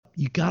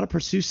you got to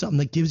pursue something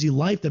that gives you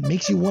life, that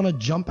makes you want to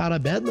jump out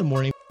of bed in the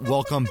morning.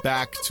 Welcome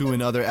back to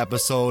another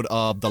episode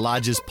of the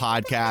Lodges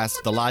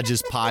Podcast. The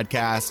Lodges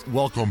Podcast.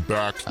 Welcome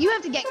back. You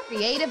have to get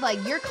creative.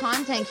 Like, your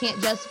content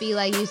can't just be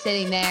like you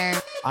sitting there.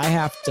 I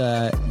have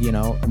to,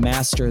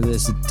 master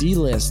this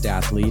D-list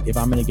athlete if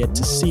I'm going to get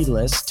to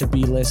C-list, to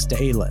B-list,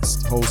 to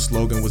A-list. Whole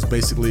slogan was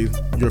basically,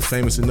 you're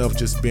famous enough,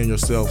 just being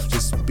yourself,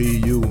 just be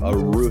you. A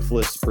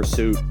ruthless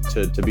pursuit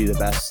to be the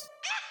best.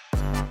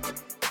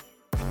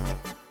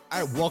 All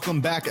right,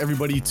 welcome back,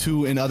 everybody,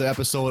 to another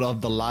episode of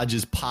the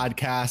Lodges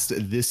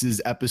Podcast. This is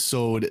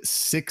episode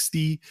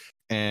 60,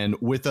 and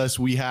with us,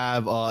 we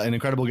have an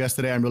incredible guest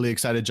today. I'm really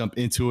excited to jump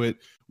into it.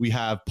 We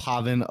have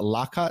Pavan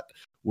Lakhat,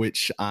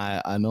 which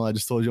I know I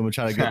just told you I'm going to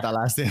try to get that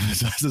last name.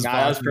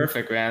 That was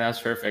perfect, man. That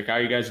was perfect. How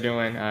are you guys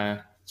doing?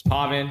 It's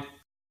Pavan.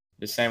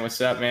 Just saying what's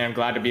up, man. I'm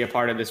glad to be a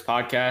part of this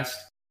podcast.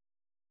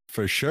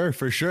 For sure.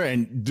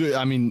 And dude,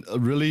 I mean,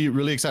 really,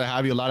 really excited to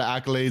have you. A lot of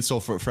accolades. So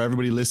for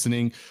everybody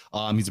listening,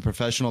 he's a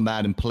professional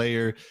Madden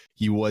player.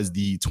 He was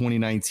the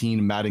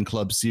 2019 Madden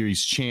Club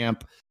Series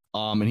champ.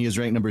 And he is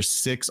ranked number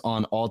 6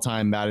 on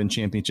all-time Madden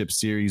Championship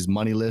Series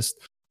money list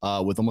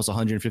with almost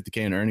 150K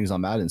in earnings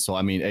on Madden. So,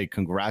 I mean, hey,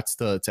 congrats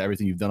to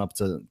everything you've done up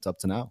to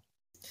now.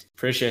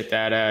 Appreciate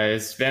that.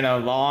 It's been a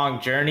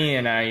long journey.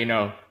 And,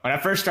 when I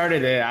first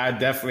started it, I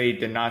definitely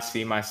did not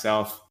see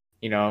myself,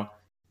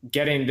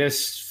 getting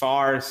this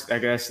far, I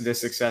guess, this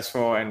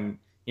successful, and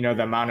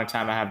the amount of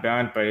time I have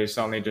done, but it's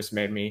only just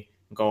made me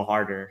go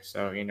harder.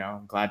 So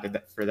I'm glad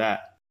for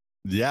that.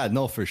 Yeah,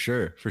 no, for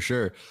sure.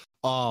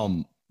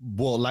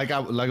 Well, like I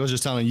was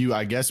just telling you,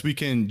 I guess we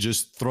can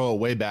just throw it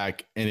way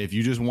back, and if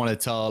you just want to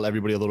tell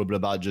everybody a little bit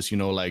about just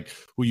like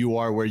who you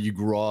are, where you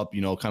grew up,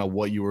 kind of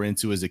what you were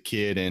into as a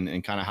kid,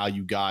 and kind of how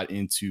you got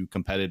into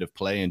competitive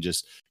play, and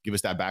just give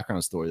us that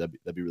background story.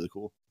 That'd be really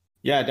cool.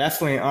 Yeah,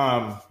 definitely.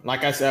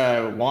 Like I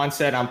said, Juan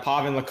said, I'm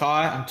Pavan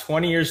Lakhat. I'm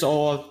 20 years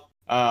old.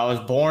 I was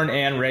born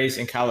and raised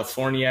in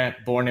California,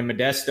 born in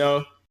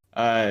Modesto,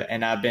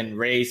 and I've been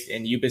raised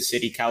in Yuba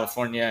City,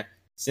 California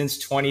since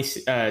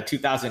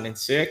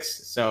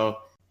 2006. So,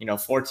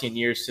 14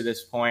 years to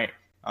this point.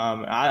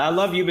 I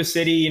love Yuba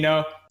City.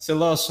 It's a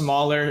little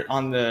smaller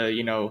on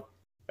the,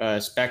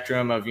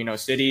 spectrum of,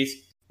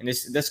 cities. And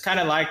that's kind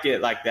of like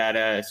it like that.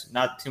 It's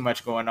not too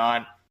much going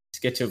on.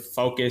 Just get to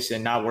focus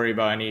and not worry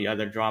about any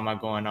other drama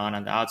going on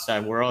the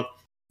outside world.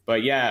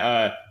 But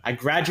yeah, I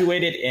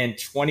graduated in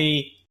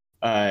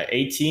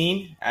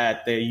 2018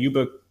 at the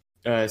Yuba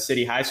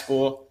City High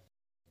School,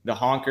 the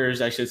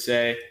Honkers, I should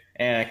say.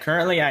 And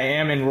currently I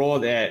am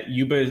enrolled at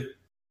Yuba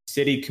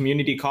City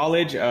Community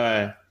College,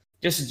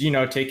 just,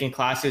 taking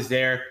classes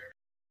there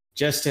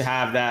just to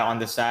have that on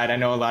the side. I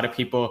know a lot of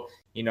people,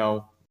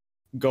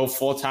 go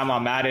full-time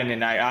on Madden,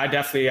 and I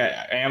definitely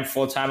am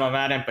full-time on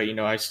Madden, but,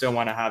 I still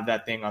want to have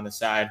that thing on the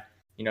side,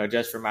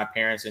 just for my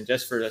parents and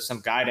just for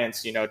some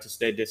guidance, to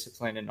stay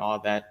disciplined and all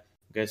that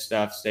good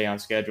stuff, stay on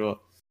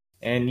schedule.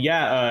 And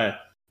yeah,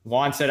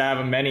 Juan said I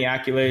have many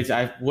accolades.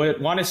 I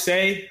would want to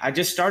say I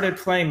just started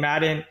playing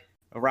Madden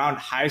around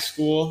high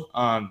school,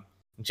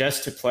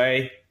 just to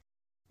play.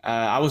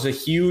 I was a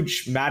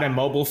huge Madden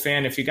Mobile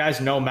fan. If you guys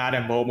know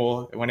Madden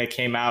Mobile, when it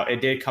came out, it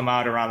did come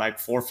out around like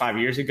 4 or 5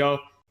 years ago.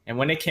 And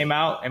when it came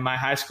out in my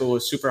high school, it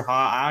was super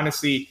hot. I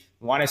honestly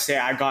want to say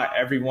I got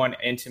everyone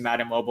into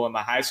Madden Mobile in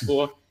my high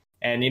school.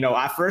 And,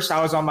 at first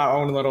I was on my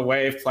own little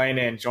wave playing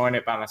it, enjoying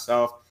it by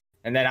myself.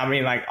 And then,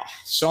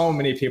 so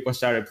many people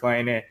started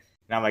playing it.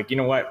 And I'm like, you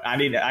know what? I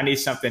need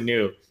something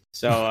new.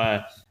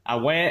 So I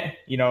went,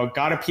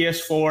 got a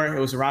PS4. It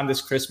was around this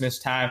Christmas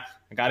time.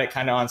 I got it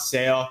kind of on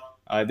sale.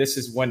 This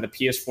is when the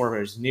PS4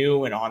 was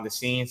new and on the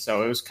scene.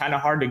 So it was kind of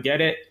hard to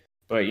get it.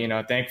 But,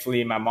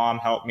 thankfully, my mom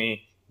helped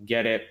me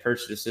get it,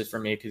 purchase it for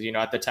me. Because,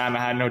 at the time I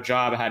had no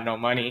job, I had no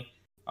money.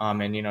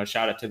 And,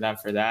 shout out to them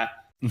for that.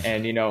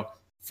 And,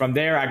 from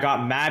there, I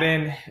got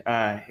Madden.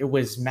 It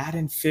was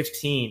Madden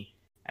 15.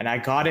 And I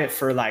got it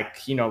for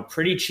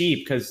pretty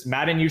cheap, because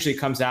Madden usually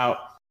comes out,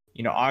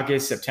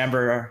 August,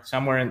 September,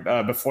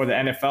 somewhere before the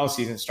NFL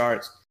season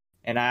starts.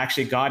 And I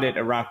actually got it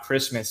around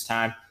Christmas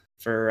time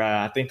for,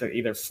 I think,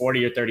 either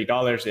 $40 or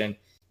 $30. And,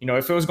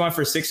 if it was going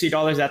for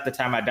 $60 at the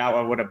time, I doubt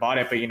I would have bought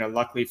it. But,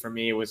 luckily for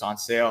me, it was on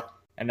sale.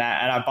 And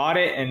I bought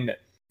it. And,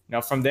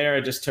 from there,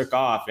 it just took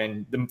off.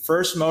 And the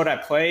first mode I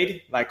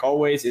played, like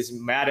always, is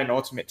Madden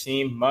Ultimate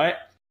Team, MUT.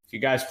 If you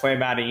guys play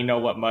Madden, you know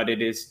what MUT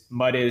it is.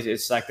 MUT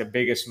it's like the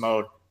biggest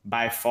mode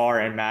by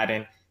far in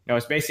Madden.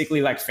 It's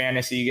basically like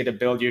fantasy. You get to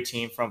build your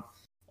team from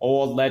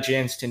old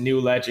legends to new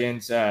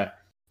legends, to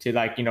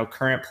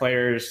current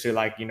players, to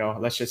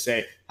let's just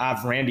say I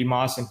have Randy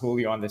Moss and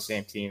Julio on the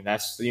same team.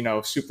 That's,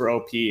 super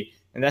OP.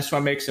 And that's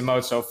what makes the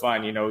mode so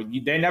fun.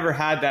 They never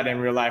had that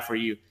in real life where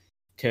you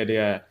could,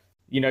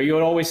 you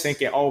would always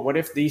think, what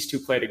if these two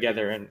play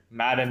together? And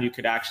Madden, you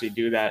could actually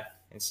do that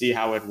and see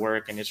how it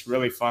work. And it's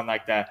really fun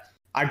like that.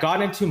 I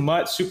got into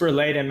MUT super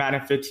late in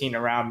Madden 15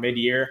 around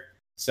mid-year.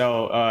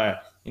 So,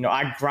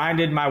 I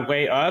grinded my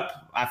way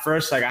up. At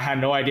first, I had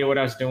no idea what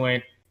I was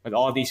doing with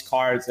all these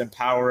cards and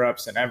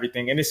power-ups and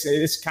everything. And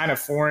it's kind of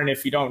foreign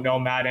if you don't know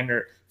Madden,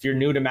 or if you're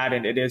new to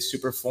Madden, it is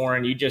super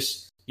foreign.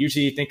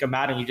 Usually you think of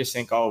Madden, you just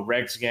think, oh,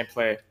 regs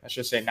gameplay. Let's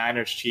just say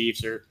Niners,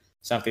 Chiefs, or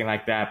something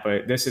like that.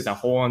 But this is a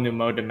whole new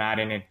mode to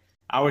Madden. And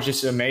I was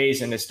just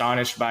amazed and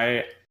astonished by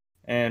it.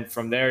 And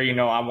from there,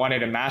 I wanted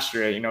to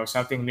master it,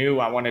 something new.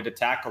 I wanted to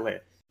tackle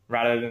it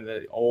rather than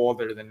the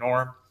old or the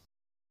norm.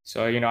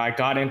 So, I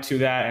got into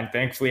that, and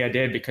thankfully I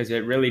did, because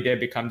it really did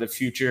become the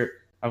future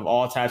of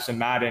all types of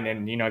Madden.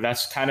 And,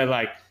 that's kind of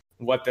like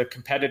what the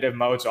competitive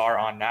modes are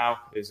on now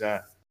is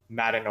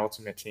Madden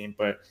Ultimate Team.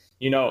 But,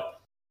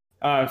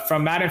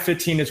 from Madden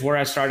 15 is where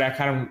I started. I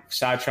kind of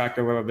sidetracked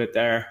a little bit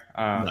there.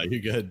 No,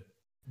 you're good.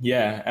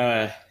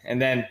 Yeah.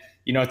 And then,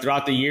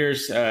 throughout the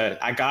years,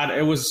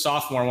 it was a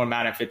sophomore when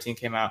Madden 15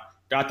 came out.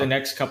 Throughout the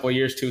next couple of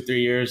years, 2-3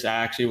 years, I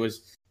actually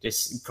was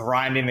just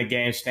grinding the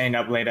game, staying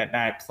up late at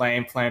night,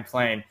 playing,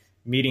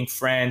 meeting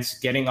friends,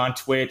 getting on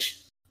Twitch.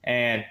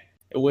 And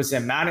it was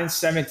in Madden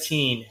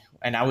 17,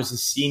 and I was a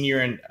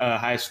senior in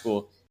high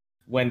school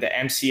when the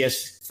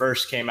MCS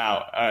first came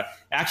out. It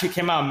actually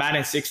came out in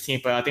Madden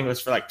 16, but I think it was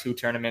for like 2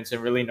 tournaments,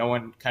 and really no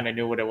one kind of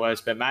knew what it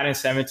was. But Madden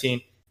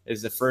 17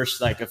 is the first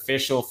like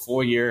official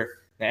full year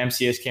the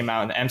MCS came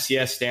out, and the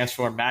MCS stands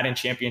for Madden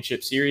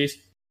Championship Series.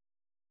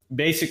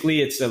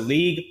 Basically, it's a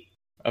league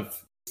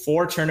of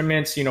 4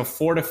 tournaments,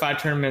 4 to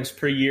 5 tournaments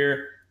per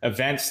year,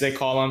 events they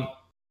call them.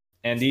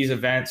 And these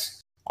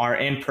events are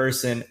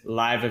in-person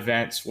live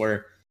events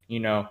where,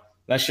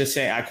 let's just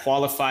say I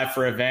qualify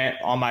for an event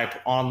on my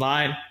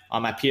online,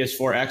 on my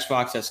PS4,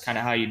 Xbox. That's kind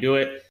of how you do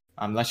it.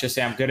 Let's just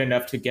say I'm good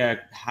enough to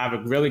have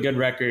a really good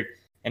record.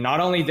 And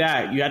not only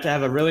that, you have to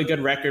have a really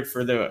good record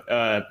for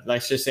the,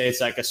 let's just say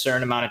it's like a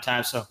certain amount of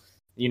time. So,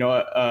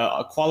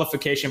 a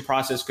qualification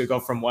process could go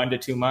from 1 to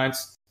 2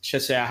 months. Let's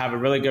just say I have a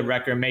really good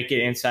record, make it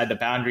inside the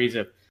boundaries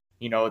of,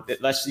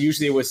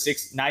 usually it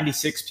was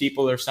 96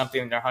 people or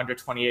something. There are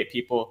 128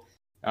 people.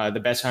 The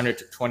best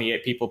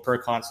 128 people per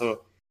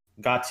console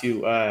got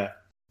to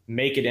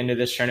make it into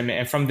this tournament.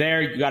 And from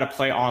there, you got to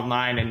play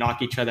online and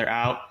knock each other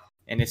out.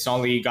 And it's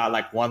only got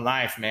like one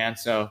life, man.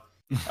 So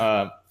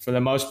for the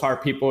most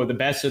part, people, the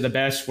best of the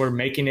best, were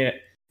making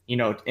it,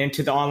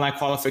 into the online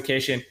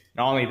qualification.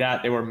 Not only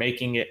that, they were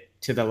making it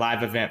to the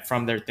live event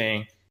from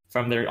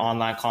their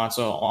online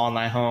console,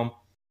 online home.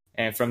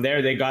 And from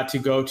there, they got to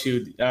go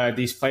to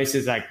these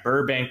places like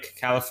Burbank,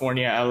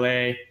 California,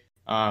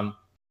 LA,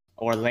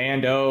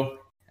 Orlando,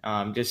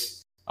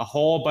 just a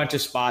whole bunch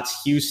of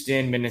spots,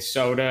 Houston,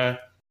 Minnesota.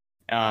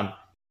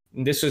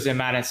 This was in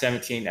Madden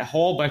 17, a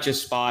whole bunch of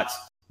spots,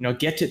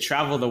 get to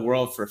travel the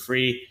world for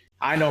free.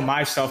 I know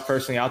myself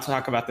personally, I'll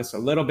talk about this a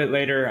little bit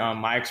later,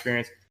 my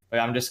experience, but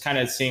I'm just kind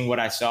of seeing what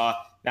I saw.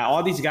 Now,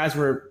 all these guys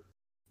were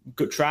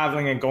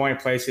traveling and going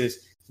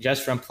places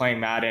just from playing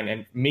Madden.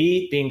 And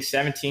me being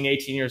 17,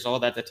 18 years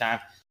old at the time,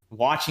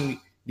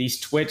 watching these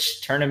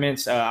Twitch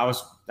tournaments, I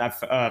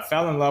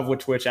fell in love with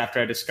Twitch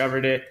after I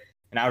discovered it.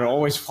 And I would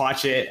always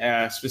watch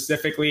it,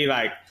 specifically,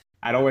 like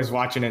I'd always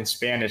watch it in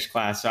Spanish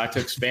class. So I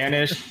took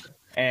Spanish,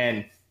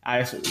 and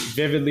I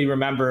vividly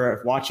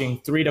remember watching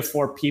 3 to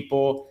 4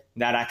 people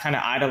that I kind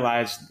of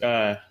idolized,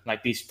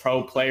 like these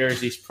pro players,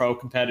 these pro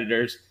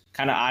competitors,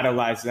 kind of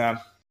idolized them,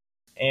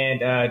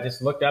 and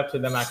just looked up to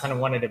them. I kind of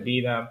wanted to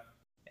be them.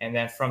 And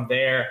then from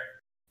there,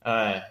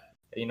 I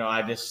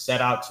just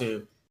set out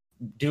to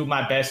do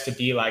my best to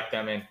be like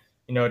them. And,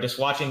 just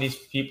watching these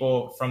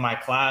people from my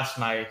class,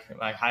 my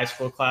high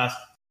school class,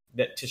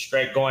 that to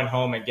straight going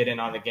home and getting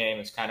on the game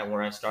is kind of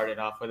where I started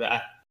off with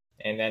that.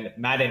 And then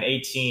Madden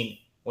 18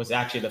 was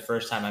actually the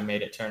first time I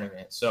made a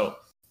tournament. So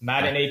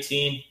Madden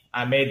 18,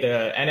 I made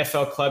the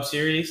NFL Club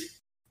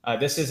Series.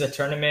 This is a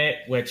tournament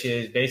which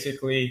is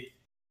basically,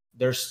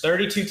 there's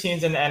 32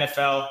 teams in the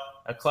NFL.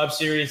 A Club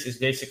Series is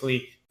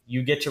basically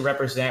you get to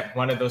represent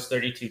one of those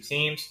 32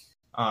 teams.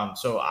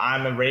 So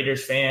I'm a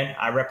Raiders fan.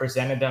 I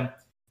represented them,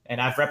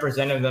 and I've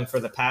represented them for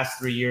the past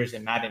 3 years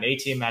in Madden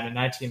 18, Madden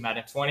 19,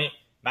 Madden 20.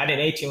 Madden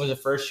 18 was the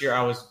first year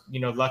I was,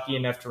 lucky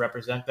enough to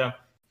represent them.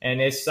 And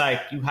it's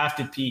like you have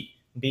to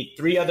beat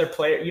 3 other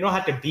players. You don't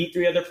have to beat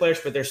 3 other players,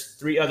 but there's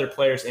 3 other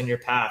players in your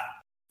path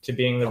to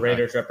being the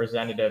Raiders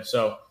representative.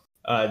 So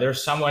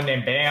there's someone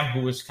named Bam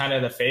who was kind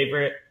of the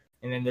favorite,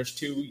 and then there's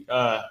 2,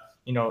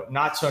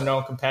 not so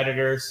known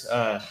competitors.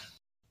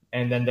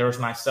 And then there was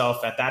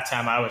myself. At that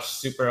time, I was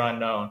super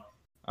unknown.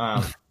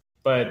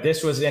 But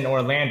this was in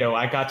Orlando.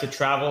 I got to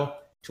travel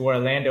to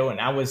Orlando,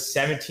 and I was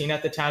 17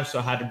 at the time, so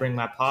I had to bring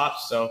my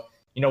pops. So,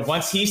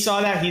 once he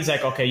saw that, he's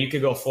like, okay, you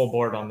could go full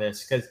board on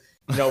this. Because,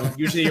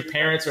 usually your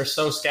parents are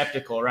so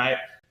skeptical, right?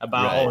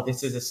 About, oh,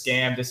 this is a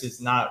scam. This is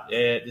not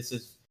it. This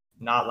is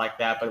not like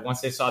that. But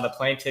once they saw the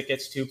plane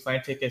tickets, 2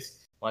 plane tickets,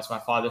 once my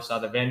father saw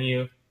the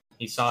venue,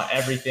 he saw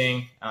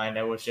everything. And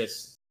it was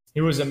just,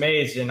 he was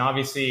amazed. And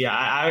obviously,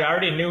 I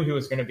already knew he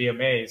was going to be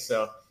amazed.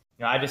 So,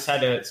 I just had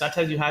to,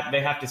 sometimes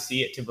they have to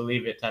see it to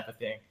believe it type of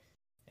thing.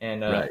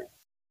 And,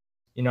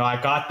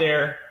 I got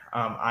there.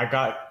 I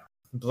got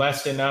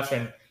blessed enough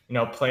and,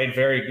 played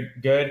very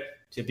good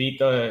to beat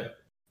the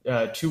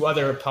 2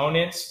 other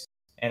opponents.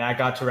 And I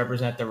got to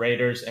represent the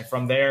Raiders. And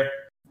from there,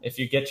 if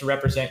you get to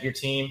represent your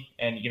team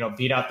and,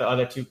 beat out the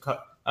other 2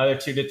 other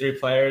 2 to 3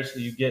 players,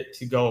 you get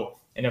to go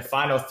in a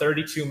final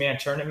 32-man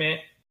tournament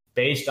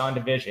based on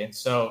division.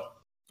 So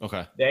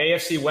Okay. the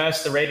AFC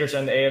West, the Raiders are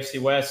in the AFC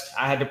West.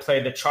 I had to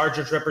play the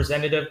Chargers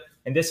representative,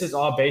 and this is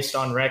all based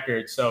on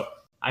record. So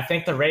I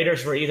think the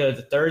Raiders were either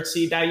the 3rd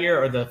seed that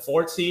year or the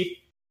 4th seed.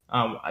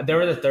 They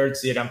were the 3rd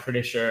seed, I'm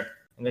pretty sure.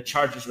 And the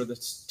Chargers were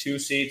the 2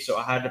 seed, so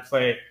I had to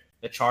play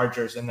the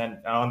Chargers. And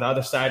then on the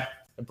other side,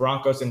 the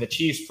Broncos and the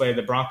Chiefs played.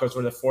 The Broncos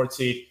were the 4th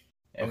seed,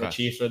 and the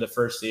Chiefs were the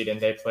 1st seed, and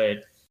they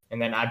played.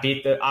 And then I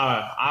beat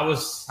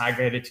I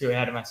graded 2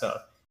 ahead of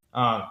myself.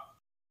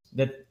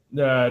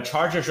 The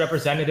Chargers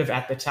representative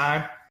at the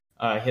time,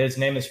 his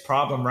name is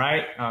Problem,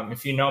 right?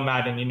 If you know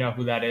Madden, you know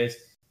who that is.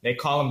 They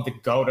call him the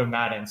GOAT of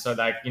Madden. So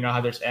like, you know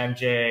how there's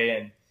MJ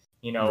and,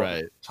 you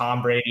know,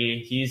 Tom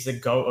Brady. He's the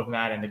GOAT of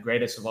Madden, the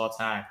greatest of all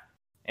time.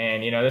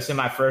 And, you know, this is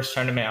my first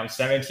tournament. I'm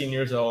 17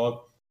 years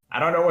old. I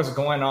don't know what's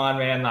going on,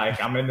 man.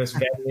 Like, I'm in this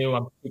venue.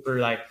 I'm super,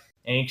 like,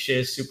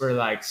 anxious, super,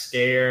 like,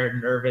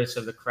 scared, nervous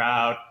of the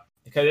crowd.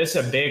 Because it's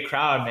a big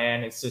crowd,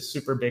 man. It's a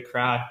super big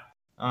crowd.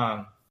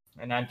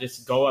 And I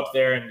just go up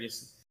there and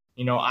just,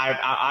 you know,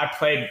 I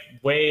played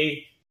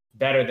way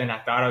better than I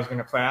thought I was going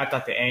to play. I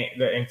thought the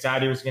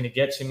anxiety was going to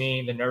get to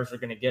me. The nerves were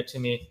going to get to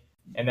me.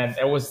 And then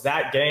it was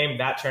that game,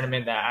 that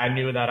tournament, that I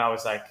knew that I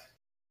was, like,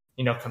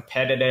 you know,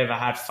 competitive. I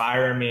had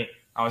fire in me.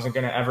 I wasn't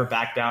going to ever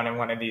back down in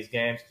one of these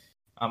games.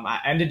 I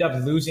ended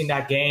up losing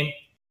that game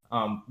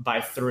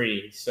by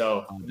 3.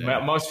 So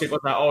most people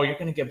thought, oh, you're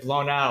going to get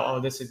blown out. Oh,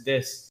 this is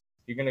this.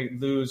 You're going to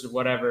lose or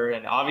whatever.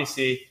 And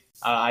obviously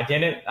I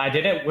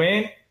didn't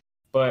win.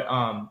 But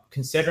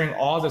considering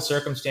all the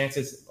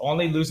circumstances,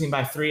 only losing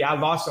by 3, I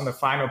lost on the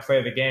final play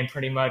of the game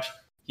pretty much.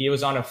 He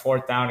was on a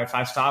 4th down. If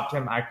I stopped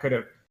him, I could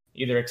have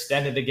either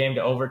extended the game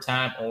to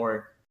overtime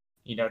or,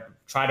 you know,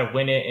 try to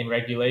win it in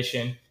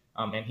regulation.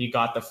 And he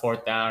got the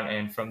 4th down.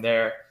 And from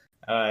there,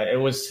 it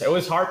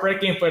was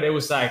heartbreaking, but it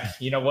was like,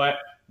 you know what?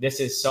 This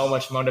is so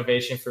much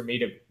motivation for me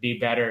to be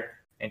better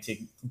and to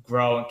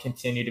grow and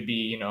continue to be,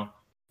 you know,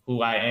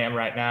 who I am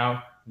right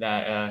now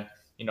that,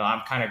 you know,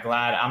 I'm kind of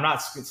glad. I'm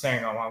not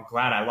saying, oh, I'm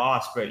glad I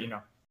lost, but, you know,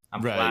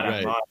 I'm glad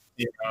I lost,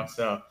 you know.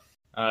 So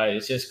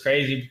it's just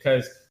crazy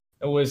because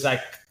it was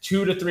like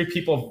 2 to 3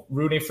 people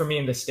rooting for me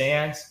in the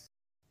stands.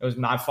 It was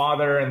my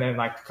father and then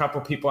like a couple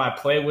people I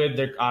play with.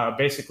 They're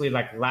basically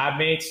like lab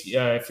mates.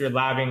 If you're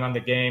labbing on the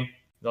game,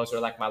 those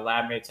are like my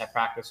lab mates. I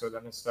practice with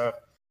them and stuff.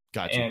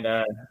 Gotcha.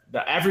 And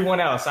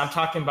everyone else, I'm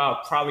talking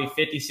about probably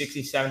 50,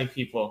 60, 70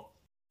 people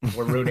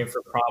were rooting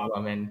for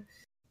Problem. And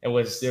it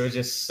was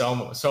just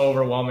so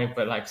overwhelming,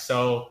 but like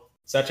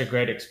such a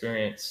great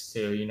experience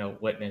to, you know,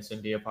 witness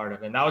and be a part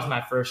of. And that was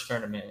my first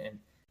tournament. And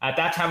at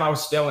that time I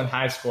was still in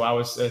high school. I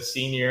was a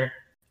senior.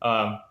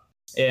 And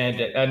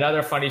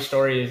another funny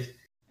story is,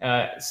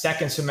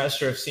 second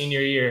semester of senior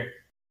year,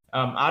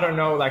 I don't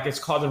know, like it's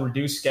called the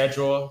reduced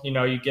schedule. You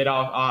know, you get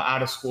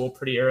out of school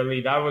pretty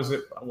early. That was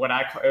what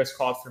it was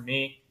called for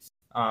me.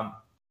 I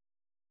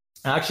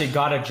actually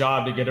got a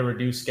job to get a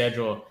reduced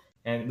schedule.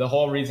 And the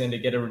whole reason to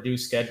get a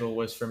reduced schedule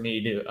was for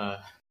me to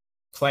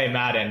play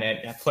Madden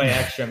and play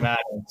extra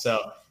Madden.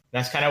 So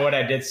that's kind of what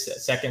I did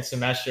second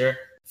semester.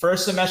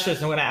 First semester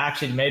is when I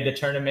actually made the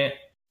tournament.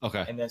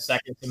 Okay. And then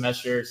second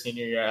semester,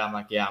 senior year, I'm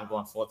like, yeah, I'm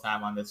going full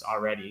time on this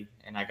already.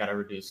 And I got a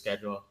reduced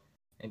schedule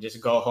and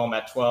just go home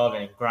at 12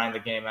 and grind the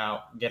game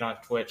out, get on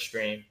Twitch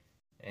stream.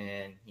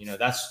 And, you know,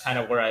 that's kind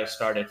of where I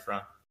started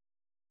from.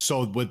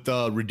 So with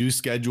the reduced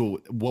schedule,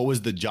 what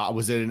was the job?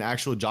 Was it an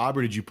actual job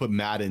or did you put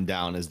Madden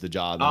down as the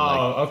job?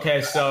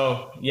 Okay.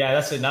 So, yeah,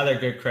 that's another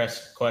good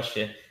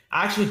question.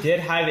 I actually did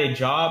have a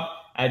job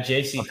at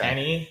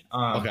JCPenney.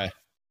 Okay.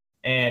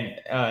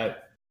 And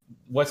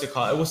what's it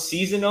called? It was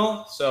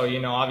seasonal. So,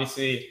 you know,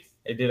 obviously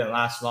it didn't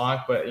last long.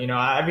 But, you know,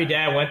 every day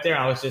I went there,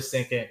 I was just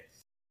thinking,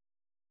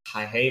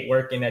 I hate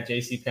working at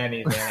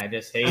JCPenney, man. I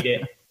just hate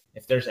it.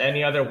 If there's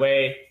any other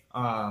way,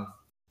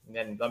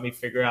 then let me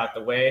figure out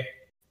the way.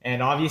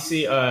 And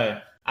obviously,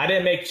 I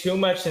didn't make too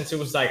much since it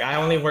was like I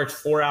only worked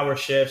 4-hour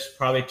shifts,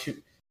 probably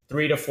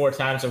 3 to 4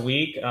 times a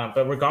week.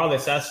 But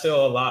regardless, that's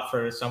still a lot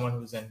for someone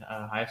who's in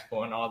high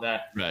school and all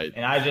that. Right.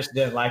 And I just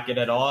didn't like it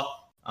at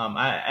all.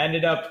 I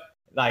ended up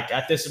like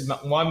at this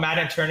one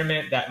Madden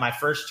tournament, that my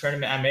first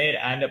tournament I made,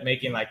 I ended up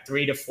making like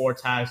 3 to 4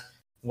 times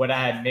what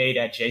I had made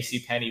at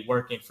JCPenney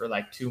working for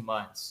like 2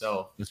 months.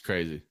 So that's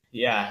crazy.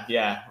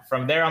 Yeah.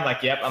 From there, I'm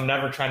like, yep, I'm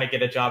never trying to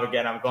get a job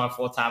again. I'm going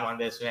full time on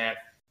this, man.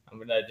 I'm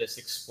going to just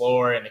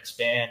explore and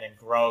expand and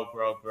grow.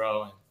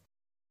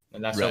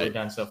 And that's what we've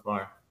done so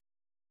far.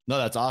 No,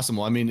 that's awesome.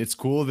 Well, I mean, it's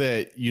cool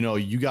that, you know,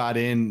 you got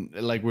in,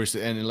 like we're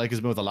saying, and like it's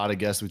been with a lot of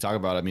guests we talk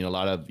about. I mean, a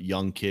lot of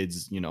young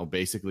kids, you know,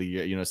 basically,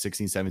 you know,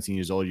 16, 17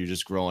 years old, you're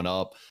just growing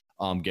up,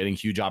 getting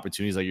huge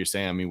opportunities, like you're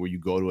saying. I mean, where you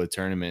go to a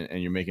tournament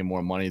and you're making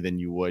more money than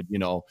you would, you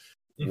know,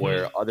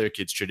 where other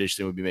kids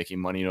traditionally would be making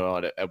money, you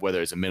know,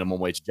 whether it's a minimum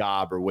wage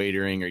job or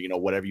waitering or, you know,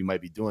 whatever you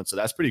might be doing. So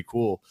that's pretty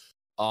cool.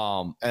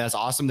 And that's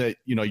awesome that,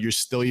 you know, you're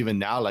still even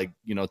now, like,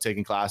 you know,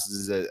 taking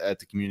classes at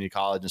the community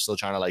college and still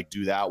trying to like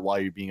do that while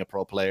you're being a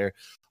pro player.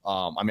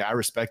 I mean, I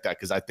respect that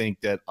because I think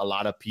that a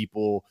lot of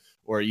people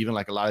or even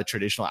like a lot of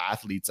traditional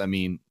athletes, I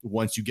mean,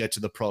 once you get to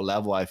the pro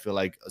level, I feel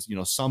like, you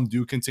know, some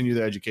do continue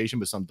their education,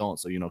 but some don't.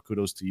 So, you know,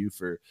 kudos to you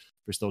for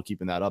still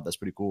keeping that up. That's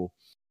pretty cool.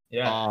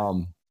 Yeah.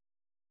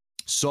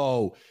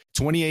 So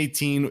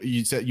 2018,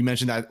 you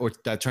mentioned that, or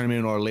that tournament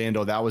in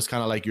Orlando, that was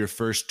kind of like your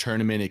first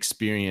tournament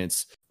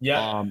experience.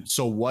 Yeah.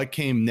 So what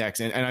came next?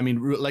 And I mean,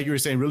 like you were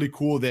saying, really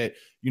cool that,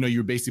 you know,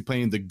 you're basically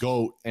playing the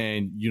GOAT,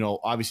 and, you know,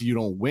 obviously you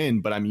don't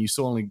win, but I mean, you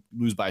still only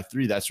lose by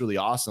 3. That's really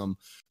awesome.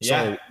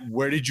 Yeah. So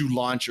where did you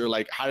launch, or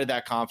like, how did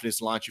that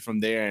confidence launch you from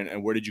there?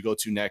 And where did you go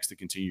to next to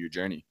continue your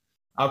journey?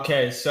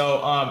 Okay,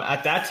 so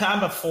at that time,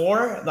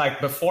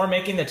 before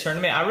making the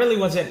tournament, I really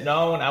wasn't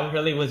known. I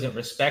really wasn't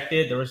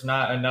respected. There was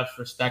not enough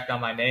respect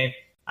on my name.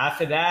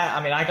 After that,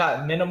 I mean, I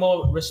got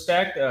minimal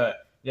respect.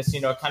 Just,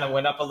 you know, kind of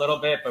went up a little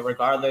bit, but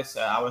regardless,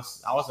 I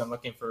wasn't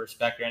looking for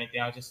respect or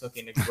anything. I was just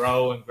looking to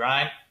grow and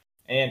grind.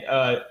 And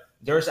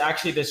there's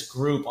actually this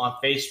group on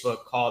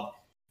Facebook called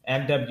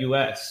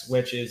MWS,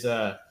 which is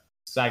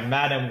it's like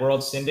Madden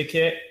World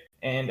Syndicate.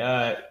 And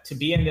to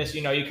be in this,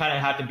 you know, you kind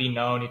of have to be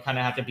known. You kind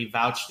of have to be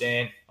vouched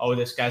in. Oh,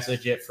 this guy's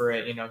legit for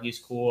it. You know, he's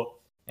cool.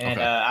 And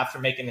after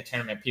making the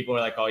tournament, people were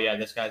like, oh, yeah,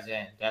 this guy's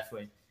in,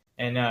 definitely.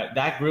 And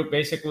that group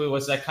basically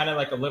was like kind of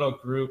like a little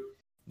group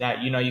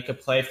that, you know, you could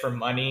play for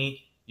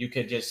money. You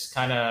could just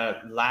kind of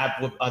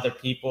lab with other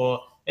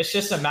people. It's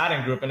just a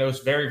Madden group, and it was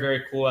very,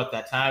 very cool at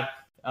that time.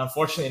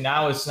 Unfortunately,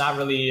 now it's not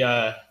really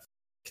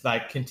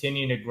like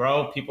continuing to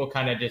grow. People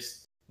kind of just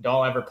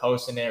don't ever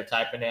post in it or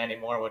type in it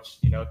anymore, which,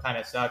 you know, kind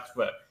of sucks.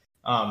 But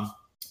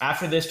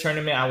after this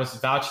tournament, I was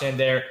vouched in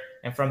there.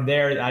 And from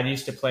there, I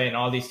used to play in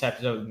all these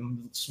types of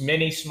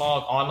mini,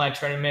 small online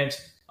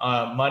tournaments,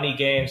 money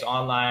games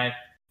online,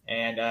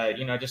 and,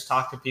 you know, just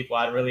talk to people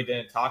I really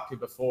didn't talk to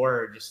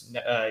before, or just,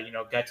 you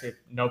know, get to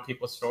know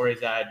people's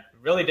stories that I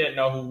really didn't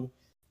know who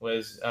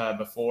was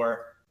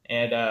before.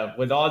 And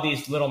with all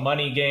these little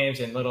money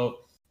games and little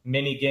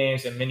mini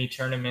games and mini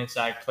tournaments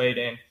I played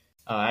in,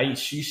 I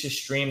used to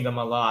stream them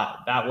a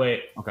lot. That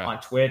way on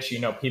Twitch, you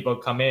know, people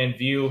come in,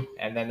 view,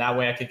 and then that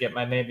way I could get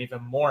my name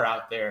even more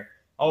out there.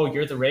 Oh,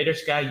 you're the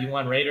Raiders guy? You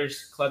won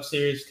Raiders Club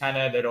Series? Kind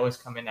of, they'd always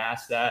come and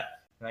ask that.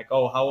 Like,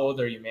 oh, how old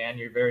are you, man?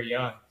 You're very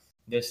young.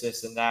 This,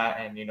 and that.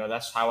 And, you know,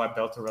 that's how I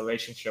built a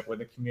relationship with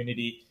the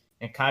community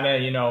and kind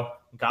of, you know,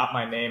 got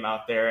my name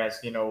out there as,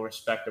 you know,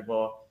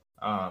 respectable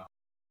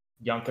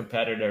young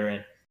competitor.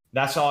 And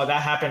that's all.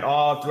 That happened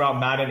all throughout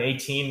Madden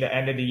 18, the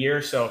end of the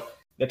year. So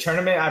the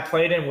tournament I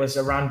played in was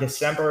around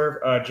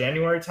December,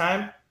 January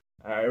time.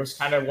 It was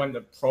kind of when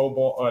the Pro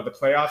Bowl, the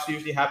playoffs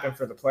usually happen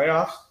for the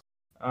playoffs,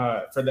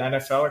 for the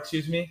NFL,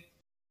 excuse me.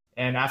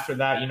 And after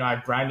that, you know,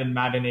 I grinded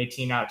Madden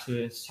 18 out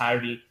to its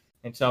entirety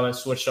until I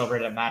switched over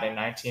to Madden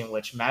 19,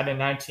 which Madden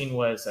 19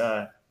 was,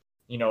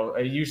 you know,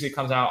 it usually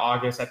comes out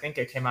August. I think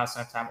it came out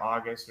sometime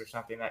August or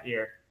something that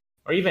year,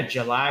 or even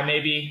July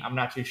maybe. I'm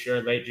not too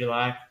sure, late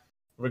July.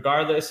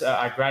 Regardless,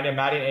 I grinded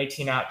Madden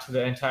 18 out to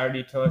the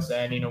entirety till its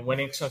end, you know,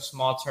 winning some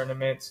small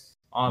tournaments,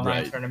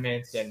 online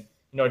tournaments, and,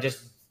 you know,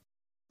 just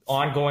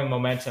ongoing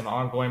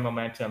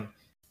momentum,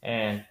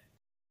 and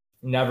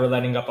never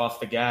letting up off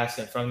the gas.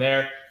 And from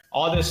there,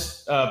 all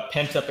this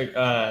pent up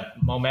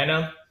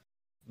momentum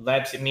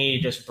led to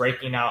me just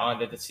breaking out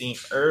onto the scene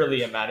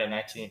early in Madden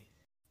 19.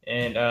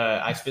 And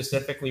I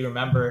specifically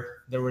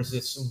remember there was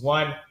this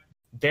one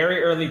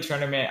very early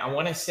tournament. I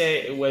want to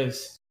say it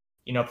was,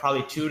 you know,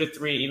 probably 2 to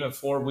 3, even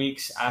 4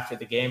 weeks after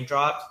the game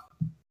dropped.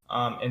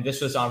 And this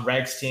was on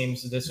Regs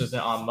teams. This was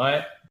on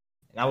MUT.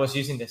 And I was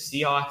using the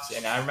Seahawks.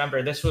 And I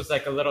remember this was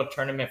like a little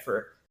tournament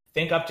for, I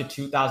think, up to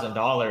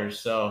 $2,000.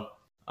 So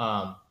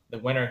the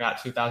winner got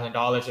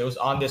 $2,000. It was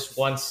on this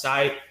one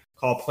site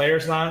called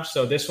Players Lounge.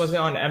 So this wasn't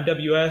on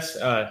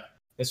MWS.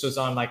 This was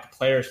on like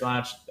Players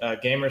Lounge.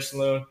 Gamer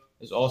Saloon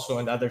is also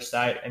another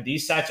site. And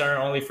these sites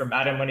aren't only for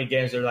Madden money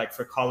games. They're like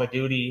for Call of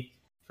Duty,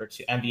 for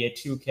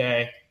NBA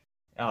 2K.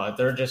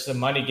 They're just a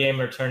money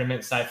game or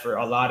tournament site for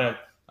a lot of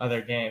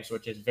other games,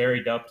 which is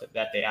very dope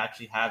that they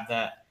actually have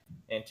that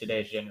in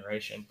today's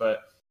generation. But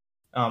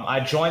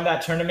I joined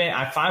that tournament.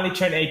 I finally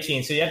turned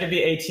 18. So you have to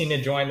be 18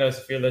 to join those.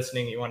 If you're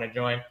listening, you want to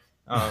join.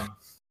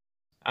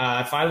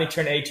 I finally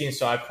turned 18,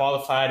 so I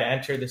qualified to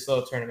enter this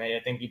little tournament. I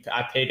think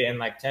I paid it in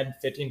like $10,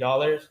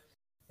 $15.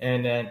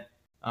 And then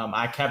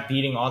I kept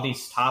beating all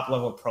these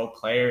top-level pro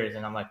players.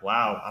 And I'm like,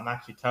 wow, I'm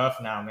actually tough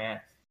now, man.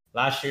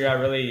 Last year, I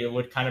really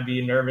would kind of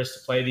be nervous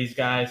to play these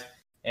guys.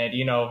 And,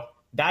 you know,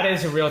 that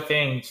is a real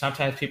thing.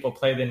 Sometimes people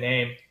play the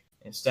name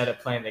instead of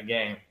playing the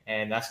game.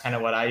 And that's kind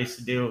of what I used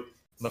to do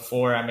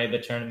before I made the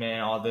tournament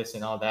and all this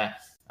and all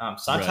that.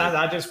 Sometimes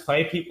I just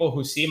play people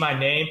who see my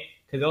name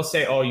because they'll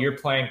say, oh, you're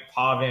playing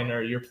Pavan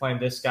or you're playing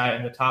this guy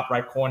in the top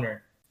right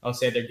corner. I'll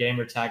say their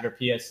gamer tag or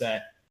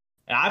PSN.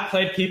 And I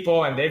played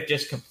people and they've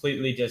just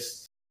completely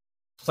just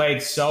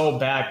played so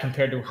bad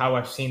compared to how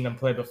I've seen them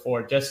play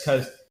before, just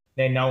because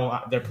they know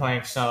they're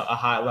playing a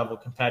high-level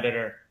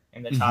competitor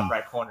in the top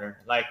right corner.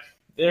 Like,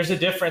 there's a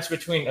difference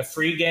between a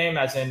free game,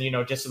 as in, you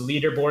know, just a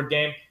leaderboard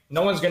game.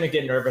 No one's going to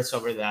get nervous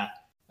over that.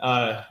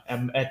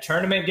 A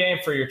tournament game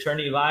for your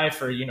tourney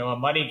life or, you know, a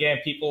money game,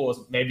 people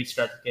will maybe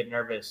start to get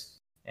nervous.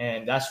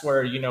 And that's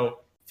where, if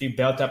you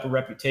built up a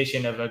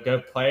reputation of a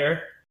good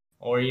player,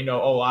 or,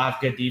 oh, I have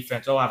good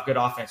defense, oh, I have good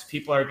offense,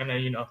 people are going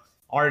to,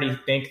 already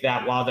think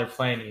that while they're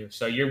playing you.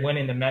 So you're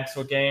winning the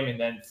mental game. And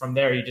then from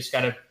there, you just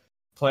got to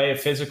play a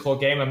physical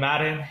game of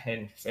Madden.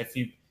 And if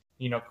you,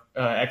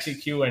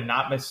 execute and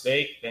not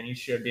mistake, then you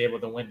should be able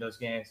to win those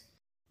games.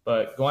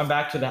 But going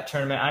back to that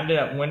tournament, I ended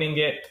up winning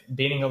it,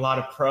 beating a lot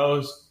of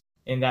pros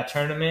in that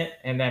tournament.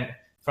 And then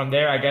from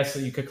there, I guess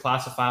you could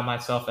classify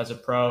myself as a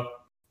pro.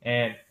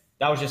 And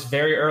that was just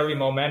very early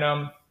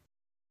momentum.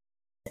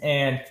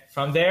 And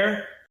from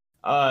there,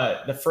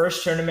 the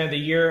first tournament of the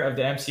year, of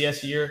the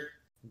MCS year,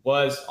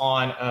 was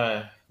on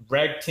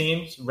regs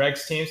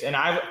teams. And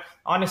I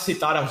honestly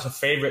thought I was a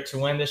favorite to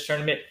win this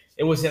tournament.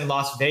 It was in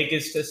Las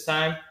Vegas this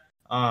time.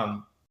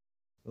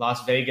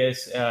 Las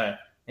Vegas.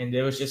 And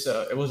it was just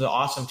it was an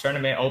awesome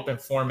tournament, open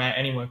format.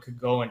 Anyone could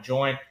go and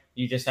join.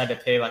 You just had to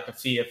pay like a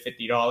fee of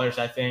 $50,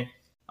 I think.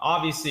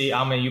 Obviously,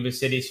 I'm in Yuba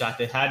City, so I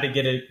had to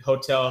get a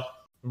hotel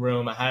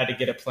room. I had to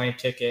get a plane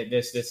ticket,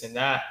 this, and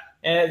that.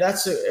 And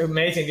that's an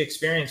amazing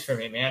experience for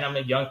me, man. I'm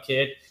a young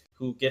kid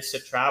who gets to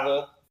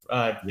travel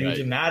due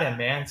to Madden,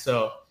 man.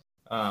 So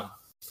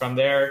from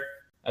there,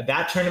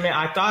 that tournament,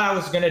 I thought I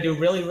was going to do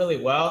really, really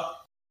well.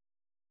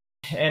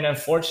 And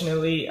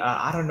unfortunately,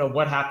 I don't know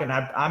what happened.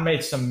 I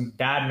made some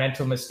bad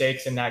mental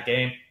mistakes in that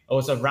game. It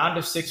was a round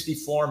of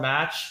 64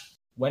 match.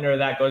 Winner of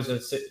that goes to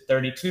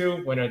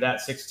 32, winner of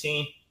that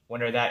 16,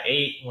 winner of that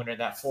 8, winner of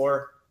that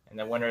 4, and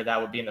the winner of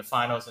that would be in the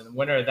finals. And the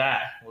winner of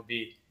that would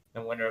be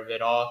the winner of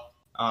it all.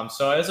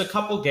 So it was a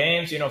couple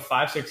games,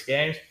 5-6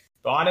 games.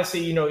 But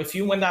honestly, if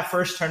you win that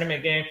first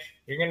tournament game,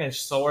 you're going to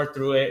soar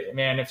through it,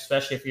 man,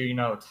 especially if you're,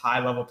 a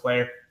high-level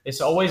player. I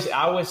always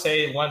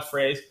say one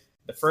phrase,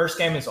 the first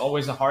game is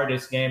always the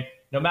hardest game,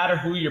 no matter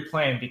who you're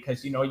playing,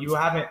 because, you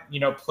haven't,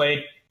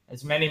 played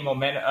as many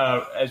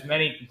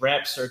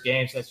reps or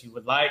games as you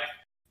would like.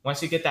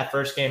 Once you get that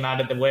first game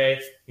out of the way,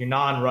 you're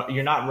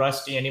not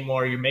rusty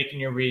anymore. You're making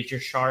your reads,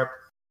 you're sharp.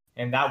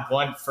 And that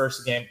one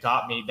first game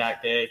got me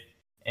that day.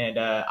 And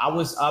I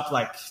was up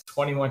like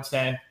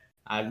 21-10.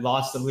 I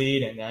lost the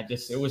lead, and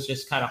it was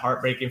just kind of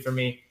heartbreaking for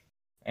me.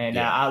 And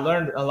I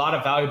learned a lot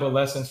of valuable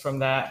lessons from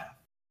that.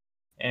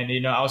 And,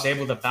 I was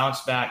able to bounce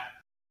back.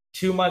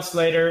 2 months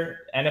later,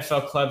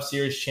 NFL Club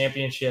Series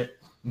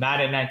Championship,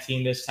 Madden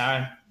 19 this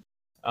time.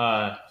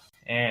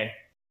 And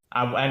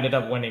I ended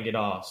up winning it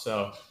all.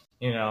 So,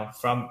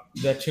 from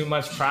the 2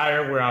 months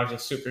prior where I was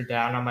just super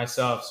down on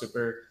myself,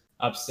 super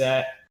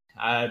upset,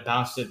 I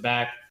bounced it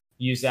back,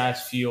 used that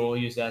as fuel,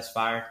 used that as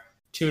fire.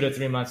 2 to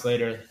 3 months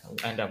later,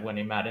 I ended up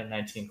winning Madden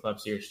 19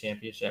 Club Series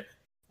Championship.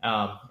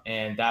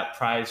 And that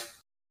prize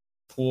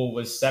pool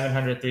was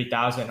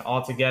 $703,000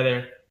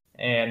 altogether.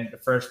 And the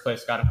first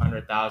place got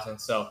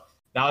 $100,000. So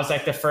that was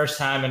like the first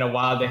time in a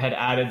while they had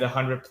added the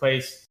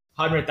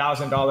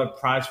 $100,000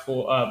 prize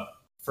pool,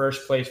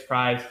 first place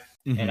prize.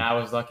 Mm-hmm. And I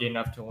was lucky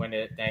enough to win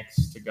it.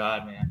 Thanks to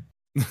God, man.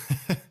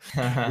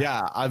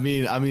 Yeah. I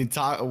mean,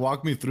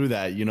 walk me through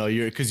that,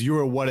 because you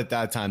were what at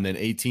that time then,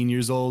 18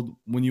 years old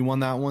when you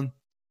won that one?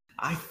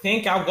 I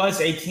think I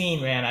was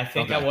 18, man. I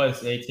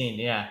was 18.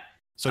 Yeah.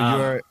 So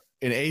you're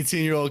an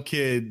 18-year-old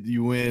kid,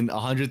 you win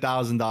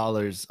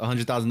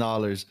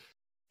 $100,000.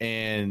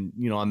 And,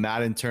 a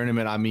Madden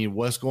tournament, I mean,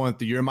 what's going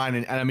through your mind?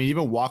 And I mean,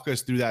 even walk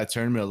us through that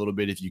tournament a little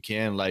bit if you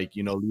can, like,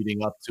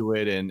 leading up to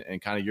it and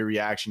kind of your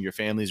reaction, your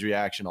family's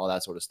reaction, all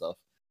that sort of stuff.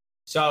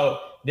 So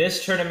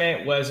this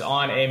tournament was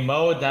on a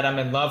mode that I'm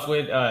in love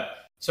with.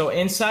 So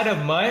inside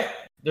of MUT,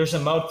 there's a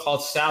mode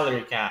called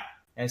Salary Cap.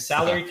 And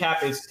Salary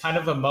Cap is kind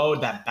of a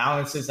mode that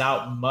balances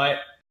out MUT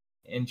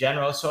in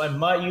general. So in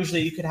MUT, usually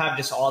you could have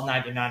just all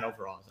 99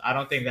 overalls. I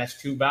don't think that's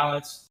too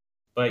balanced,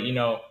 but,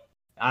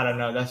 I don't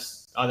know.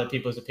 That's other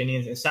people's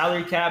opinions. In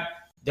Salary Cap,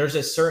 there's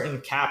a certain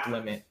cap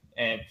limit.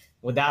 And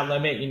with that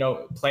limit,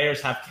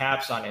 players have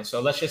caps on it.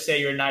 So let's just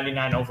say you're a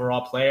 99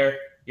 overall player.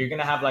 You're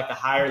going to have like a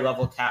higher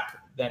level cap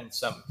than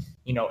some,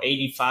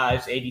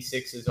 85s,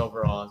 86s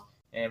overalls,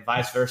 and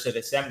vice versa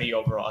to 70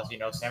 overalls.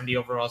 70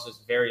 overalls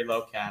is very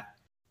low cap.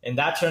 In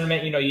that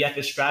tournament, you have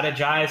to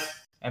strategize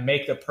and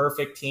make the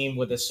perfect team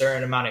with a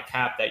certain amount of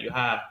cap that you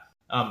have.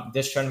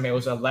 This tournament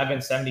was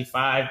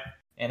 1175.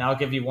 And I'll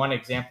give you one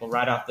example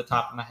right off the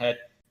top of my head.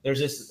 There's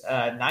this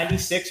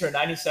 96 or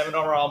 97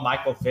 overall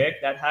Michael Vick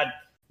that had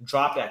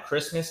dropped at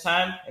Christmas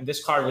time. And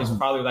this card was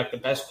probably like the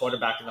best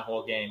quarterback in the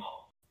whole game.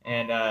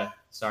 And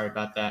sorry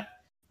about that.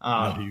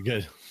 No, you're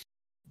good.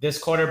 This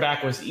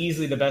quarterback was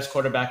easily the best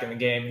quarterback in the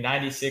game.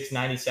 96,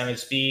 97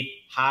 speed,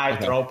 high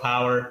throw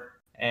power.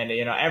 And,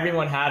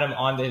 everyone had him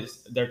on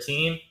their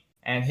team.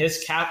 And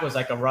his cap was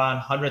like around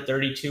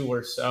 132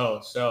 or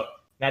so. So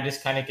that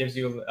just kind of gives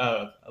you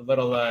a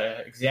little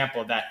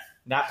example that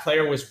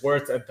player was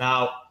worth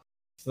about,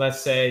 let's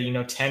say,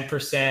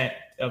 10%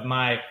 of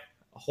my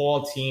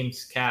whole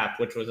team's cap,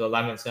 which was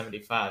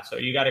 1175. So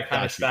you got to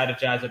kind of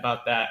strategize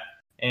about that.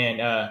 And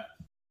I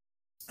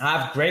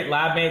have great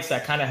lab mates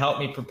that kind of help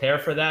me prepare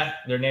for that.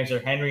 Their names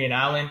are Henry and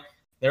Allen.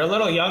 They're a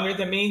little younger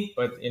than me,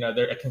 but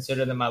I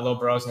consider them my little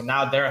bros. And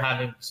now they're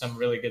having some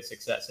really good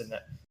success in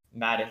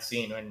Madden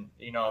scene, and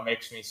it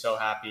makes me so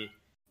happy.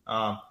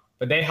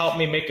 But they helped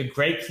me make a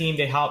great team.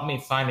 They helped me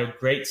find a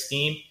great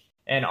scheme,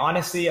 and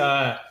honestly,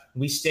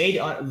 we stayed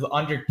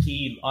under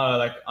key,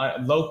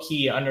 low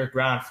key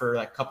underground for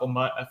like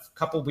a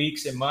couple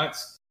weeks and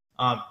months.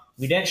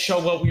 We didn't show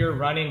what we were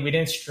running. We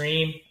didn't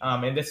stream,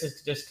 and this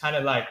is just kind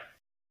of like,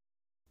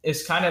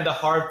 it's kind of the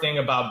hard thing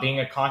about being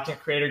a content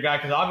creator guy,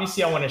 because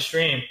obviously I want to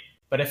stream,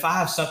 but if I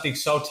have something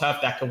so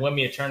tough that could win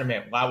me a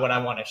tournament, why would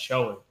I want to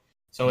show it?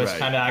 So it's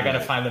kind of, I got to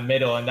find the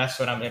middle, and that's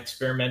what I'm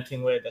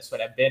experimenting with. That's what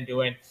I've been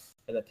doing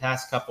for the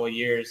past couple of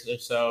years or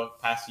so,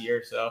 past year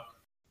or so.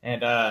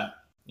 And,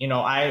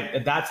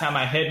 at that time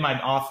I hid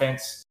my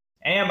offense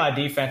and my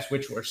defense,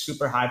 which were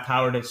super high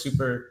powered and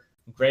super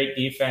great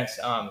defense,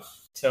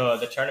 till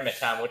the tournament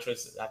time, which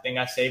was, I think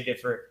I saved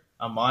it for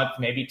a month,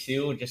 maybe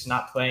two, just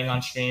not playing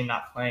on stream,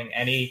 not playing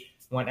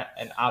anyone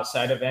and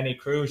outside of any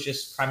crews,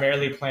 just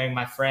primarily playing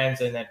my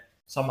friends and then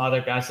some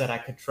other guys that I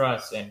could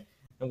trust. And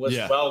it was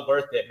well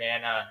worth it,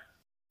 man.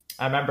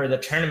 I remember the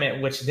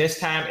tournament, which this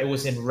time it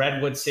was in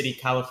Redwood City,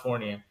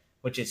 California,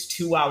 which is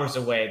 2 hours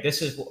away.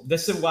 This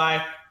is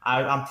why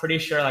I'm pretty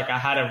sure like I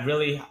had a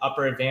really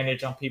upper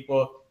advantage on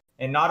people.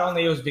 And not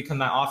only it was because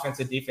my offense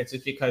and defense,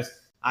 it's because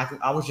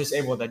I was just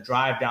able to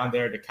drive down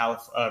there to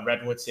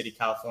Redwood City,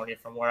 California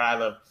from where I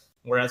live,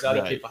 whereas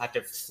other people had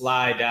to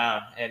fly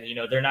down. And,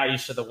 they're not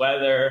used to the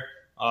weather.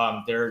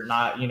 They're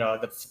not,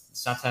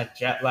 sometimes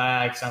jet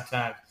lag,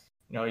 sometimes,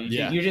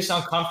 you're just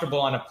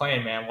uncomfortable on a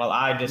plane, man. While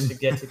I just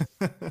get to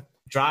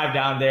drive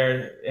down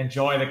there,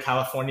 enjoy the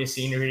California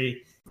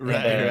scenery,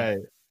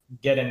 and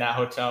get in that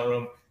hotel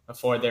room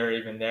before they're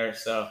even there.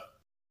 So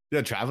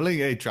yeah,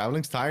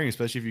 traveling's tiring,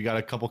 especially if you got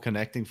a couple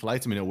connecting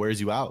flights. I mean, it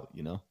wears you out,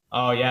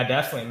 Oh yeah,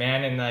 definitely,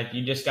 man. And like,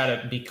 you just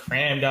gotta be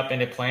crammed up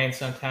into planes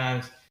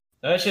sometimes.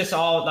 So it's just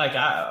all like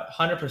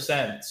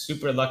 100%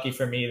 super lucky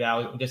for me that I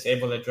was just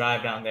able to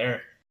drive down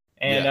there.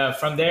 And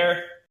from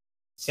there,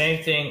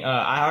 same thing.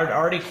 I had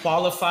already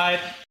qualified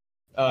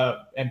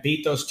and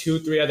beat those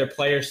 2-3 other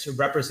players to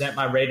represent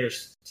my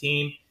Raiders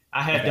team.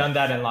 I had done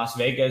that in Las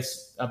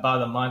Vegas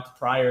about a month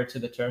prior to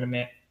the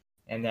tournament,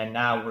 and then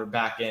now we're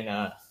back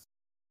down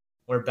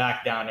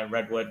in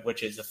Redwood,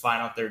 which is the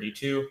final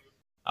 32.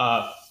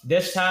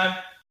 This time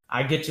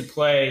I get to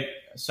play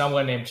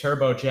someone named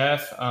Turbo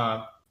Jeff.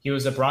 He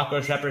was a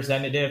Broncos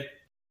representative.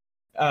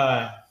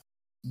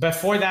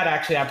 Before that,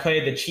 actually, I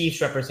played the Chiefs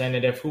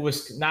representative, who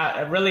was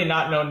not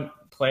known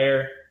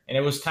player. And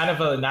it was kind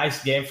of a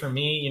nice game for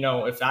me.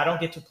 If I don't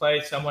get to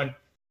play someone,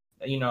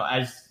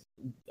 as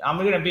I'm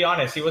going to be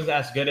honest, he wasn't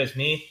as good as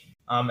me.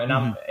 And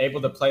I'm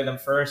able to play them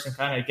first and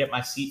kind of get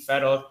my feet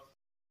settled,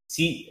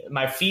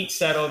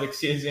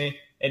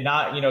 and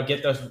not,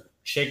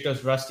 shake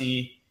those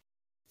rusty,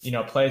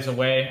 plays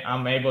away.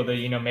 I'm able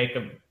to, make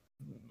a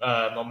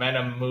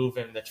momentum move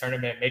in the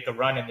tournament, make a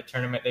run in the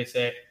tournament, they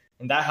say.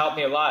 And that helped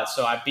me a lot.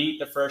 So I beat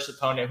the first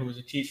opponent, who was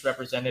a Chiefs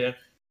representative.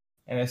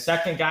 And the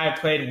second guy I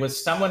played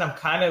was someone I'm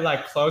kind of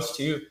like close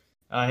to.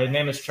 His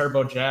name is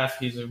Turbo Jeff.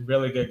 He's a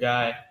really good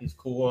guy. He's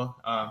cool.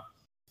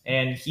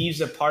 And he's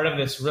a part of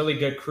this really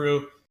good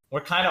crew. We're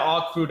kind of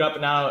all crewed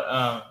up now.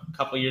 A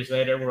couple years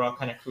later, we're all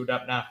kind of crewed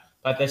up now.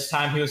 But this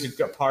time he was a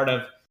good part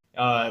of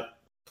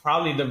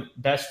probably the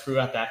best crew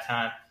at that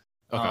time.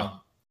 Okay.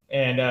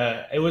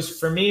 It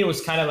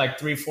was kind of like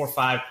 3, 4,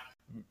 5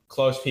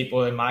 close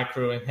people in my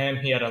crew, and him,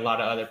 he had a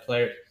lot of other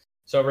players.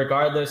 So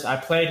regardless, I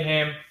played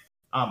him.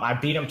 I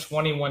beat him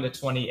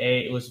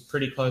 21-28. It was a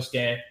pretty close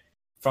game.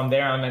 From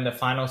there, I'm in the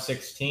final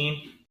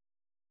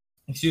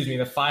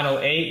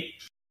 8.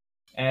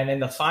 And in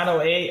the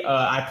final 8,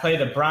 I played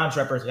the Browns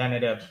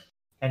representative,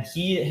 and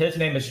his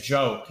name is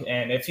Joke.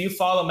 And if you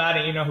follow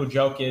Madden, you know who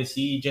Joke is.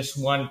 He just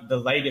won the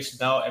latest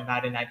belt in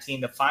Madden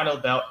 19, the final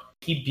belt.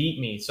 He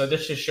beat me. So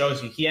this just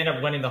shows you, he ended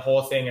up winning the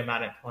whole thing in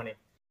Madden 20.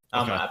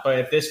 But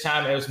at this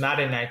time, it was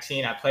Madden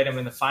 19. I played him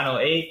in the final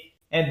 8.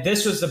 And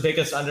this was the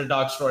biggest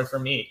underdog story for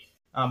me.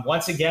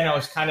 Once again, I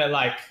was kind of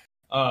like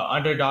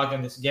underdog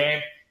in this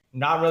game.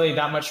 Not really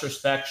that much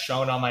respect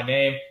shown on my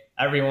name.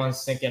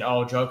 Everyone's thinking,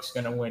 oh, Joke's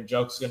going to win.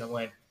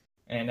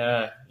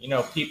 And,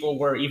 people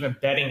were even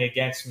betting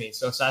against me.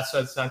 So that's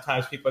what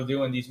sometimes people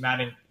do in these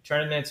Madden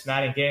tournaments,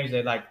 Madden games.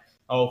 They're like,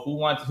 oh,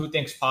 who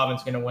thinks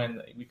Pavan's going to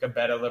win? We could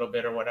bet a little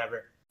bit or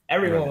whatever.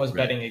 Everyone was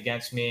betting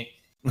against me,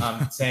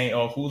 saying,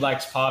 oh, who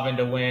likes Pavan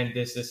to win,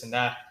 this, and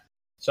that.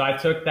 So I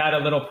took that a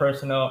little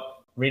personal,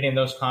 reading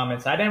those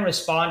comments. I didn't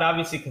respond,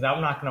 obviously, because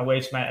I'm not going to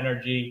waste my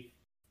energy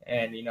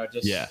and,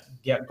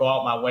 go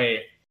out my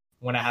way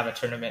when I have a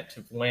tournament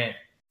to win.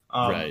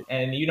 And,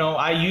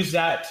 I use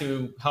that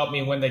to help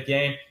me win the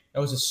game. It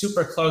was a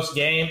super close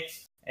game.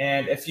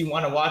 And if you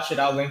want to watch it,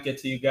 I'll link it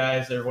to you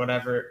guys or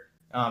whatever.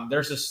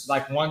 There's this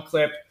like one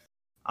clip.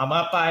 I'm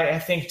up by, I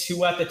think,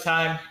 2 at the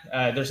time.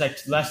 There's like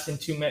less than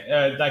 2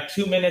 minutes, like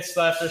 2 minutes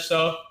left or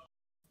so.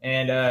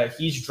 And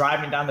he's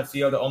driving down the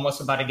field,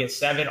 almost about to get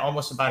 7,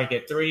 almost about to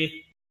get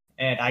 3.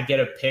 And I get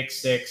a pick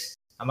 6.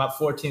 I'm up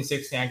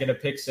 14-16. I get a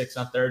pick 6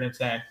 on 3rd and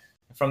 10.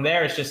 From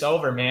there, it's just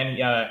over, man.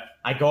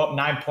 I go up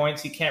 9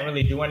 points. He can't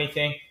really do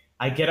anything.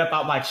 I get up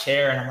out my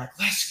chair and I'm like,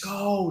 let's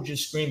go,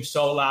 just scream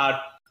so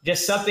loud.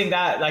 Just something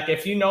that, like,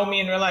 if you know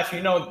me in real life,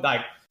 you know,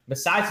 like,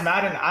 besides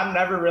Madden, I'm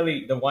never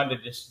really the one to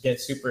just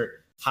get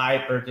super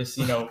hype or just,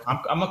 you know,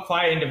 I'm a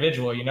quiet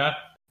individual, you know,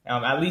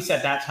 at least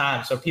at that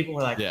time. So people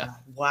were like,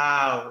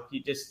 wow, he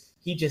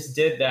just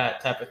did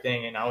that type of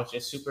thing. And I was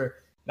just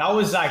that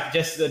was like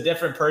just a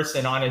different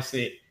person,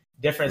 honestly,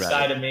 different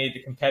side of me.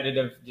 The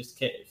competitive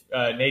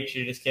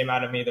nature just came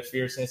out of me. The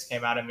fierceness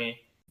came out of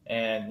me.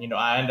 And, you know,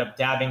 I ended up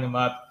dabbing him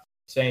up,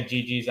 saying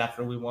GG's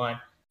after we won.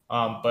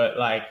 But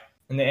like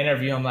in the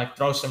interview, I'm like,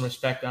 throw some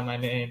respect on my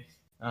name.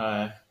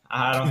 I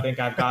don't think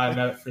I've got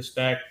enough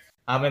respect.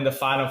 I'm in the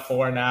Final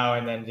Four now.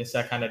 And then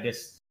I kind of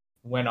just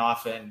went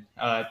off. And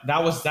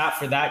that was that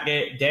for that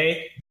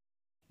day.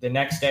 The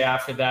next day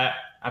after that,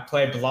 I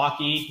played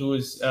Blocky, who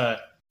was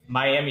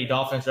Miami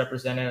Dolphins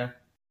representative.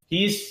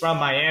 He's from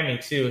Miami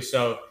too.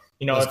 So,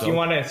 you know, if you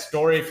want a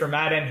story for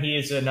Madden, he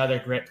is another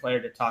great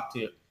player to talk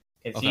to.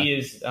 Because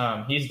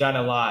he's done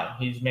a lot.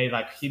 He's made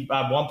at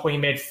one point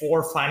he made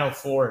 4 Final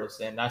Fours,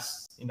 and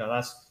that's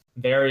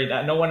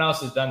that no one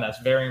else has done that. It's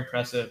very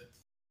impressive.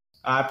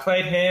 I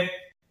played him.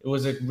 It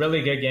was a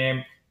really good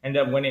game.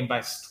 Ended up winning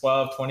by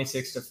 12,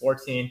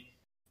 26-14.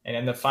 And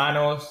in the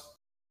finals,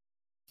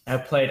 I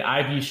played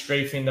Ivy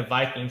Strafing, the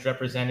Vikings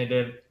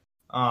representative.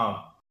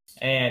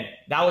 And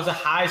that was a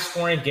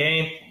high-scoring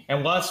game.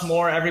 And once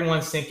more,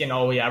 everyone's thinking,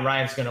 oh, yeah,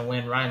 Ryan's going to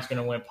win.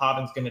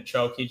 Pavan's going to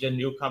choke. He's a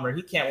newcomer.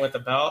 He can't win the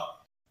belt.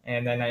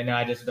 And then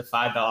I just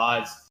defied the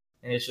odds.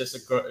 And it's just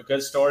a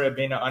good story of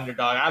being an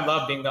underdog. I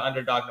love being the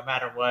underdog no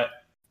matter what.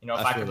 You know,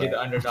 if I could be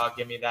the underdog,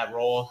 give me that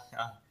role.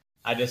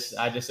 I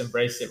just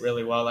embraced it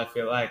really well, I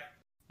feel like.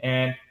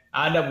 And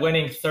I ended up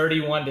winning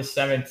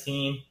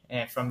 31-17.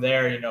 And from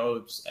there, you know,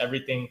 it was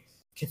everything.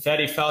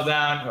 Confetti fell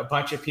down. A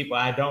bunch of people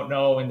I don't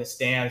know in the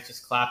stands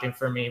just clapping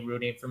for me,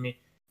 rooting for me.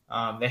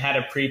 They had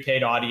a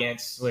prepaid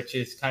audience, which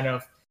is kind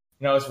of,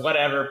 you know, it's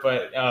whatever.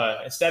 But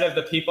instead of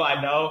the people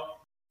I know,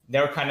 they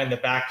were kind of in the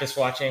back just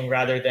watching,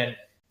 rather than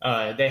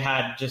they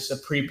had just a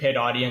prepaid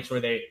audience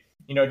where they,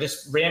 you know,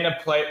 just random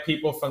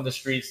people from the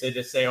streets. They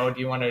just say, oh, do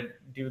you want to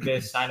do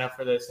this, sign up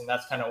for this? And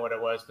that's kind of what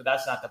it was. But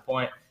that's not the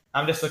point.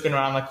 I'm just looking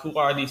around like, who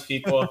are these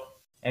people?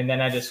 And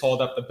then I just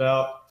hold up the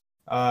belt.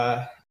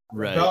 The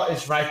belt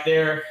is right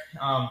there.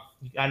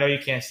 I know you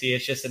can't see it.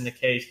 It's just in the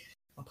case.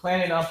 I'm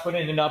planning on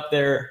putting it up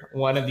there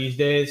one of these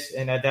days,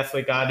 and I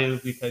definitely got to,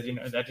 because, you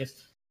know, that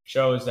just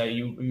shows that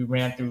you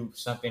ran through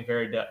something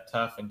very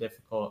tough and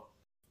difficult.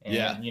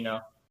 And, you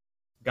know,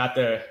 got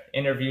the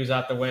interviews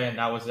out the way, and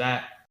that was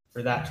that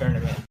for that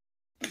tournament.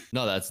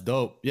 No, that's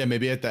dope. Yeah,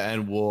 maybe at the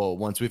end,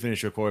 once we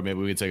finish record, maybe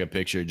we can take a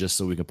picture just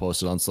so we can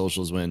post it on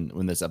socials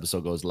when this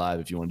episode goes live,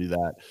 if you want to do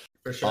that.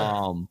 For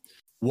sure.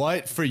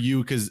 What for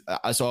you? Because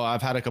so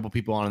I've had a couple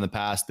people on in the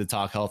past to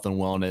talk health and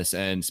wellness,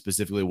 and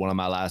specifically one of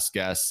my last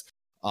guests,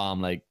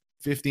 like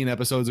 15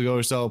 episodes ago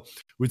or so,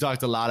 we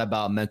talked a lot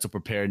about mental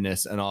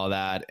preparedness and all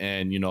that.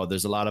 And, you know,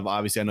 there's a lot of,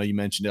 obviously, I know you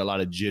mentioned it, a lot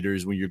of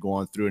jitters when you're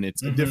going through, and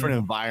it's a different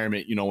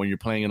environment, you know, when you're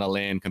playing in a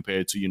LAN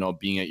compared to, you know,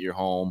 being at your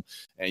home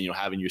and, you know,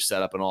 having your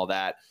setup and all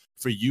that.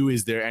 For you,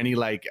 is there any,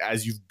 like,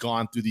 as you've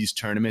gone through these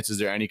tournaments, is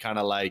there any kind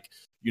of like,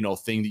 you know,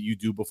 thing that you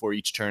do before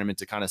each tournament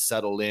to kind of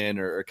settle in,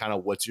 or kind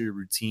of what's your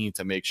routine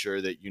to make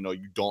sure that, you know,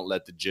 you don't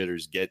let the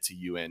jitters get to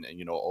you and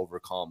you know,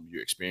 overcome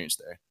your experience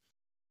there?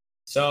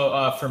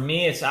 So for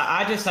me,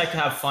 I just like to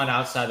have fun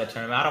outside the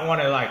tournament. I don't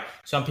want to, like,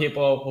 some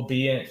people will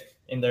be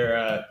in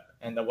their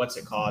in the, what's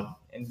it called,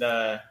 in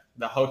the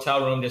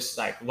hotel room, just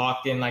like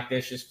locked in like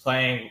this, just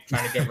playing,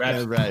 trying to get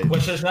reps. Right.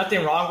 Which there's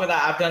nothing wrong with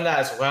that. I've done that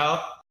as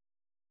well.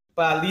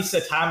 But at least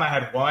the time I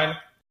had won,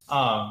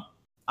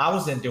 I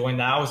wasn't doing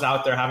that. I was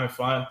out there having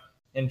fun,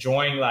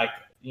 enjoying, like,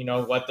 you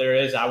know, what there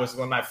is. I was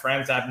with my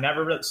friends.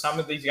 Some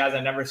of these guys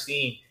I've never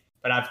seen,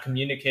 but I've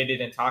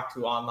communicated and talked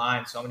to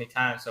online so many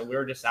times. So we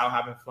were just out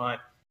having fun,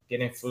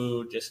 getting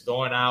food, just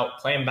going out,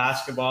 playing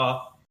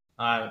basketball.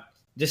 At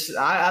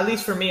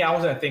least for me, I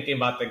wasn't thinking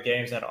about the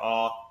games at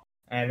all.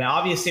 And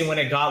obviously when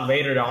it got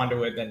later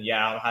onto it, then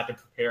I had to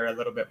prepare a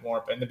little bit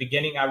more. But in the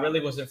beginning, I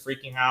really wasn't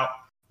freaking out.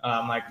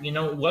 Like, you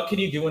know, what could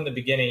you do in the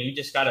beginning? You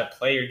just got to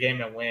play your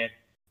game and win.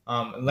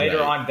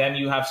 Later on, then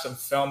you have some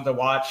film to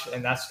watch,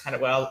 and that's kind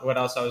of what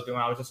else I was doing.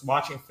 I was just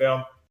watching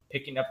film,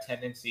 picking up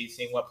tendencies,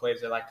 seeing what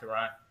plays they like to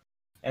run.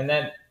 And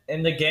then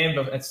in the game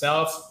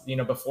itself, you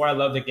know, before I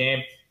love the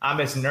game, I'm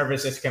as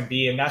nervous as can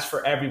be, and that's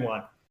for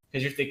everyone,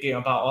 because you're thinking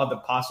about all the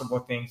possible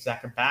things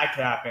that could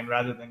happen,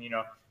 rather than, you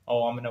know,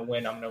 oh, I'm gonna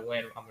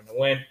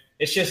win.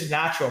 It's just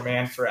natural,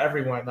 man, for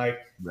everyone. Like,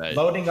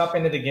 loading up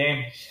into the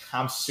game,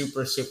 I'm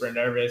super, super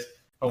nervous.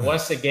 But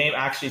once the game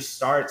actually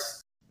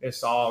starts,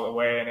 it's all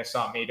away, and it's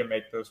not me to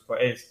make those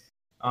plays.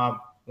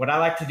 What I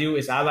like to do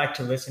is I like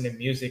to listen to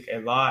music a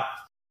lot,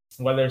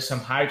 whether it's some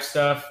hype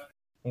stuff,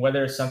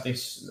 whether it's something.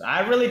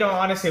 I really don't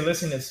honestly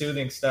listen to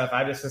soothing stuff.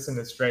 I just listen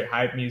to straight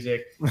hype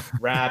music,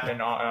 rap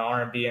and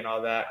R&B and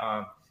all that.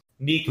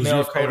 Meek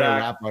Mill,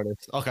 Kodak. Rap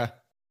artist? Okay.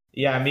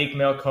 Yeah, Meek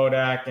Mill,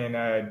 Kodak,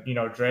 and you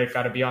know, Drake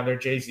got to be on there.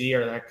 Jay-Z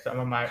are like some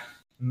of my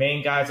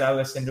main guys I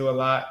listen to a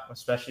lot,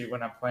 especially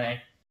when I'm playing.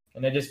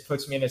 and it just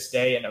puts me in a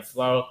state and a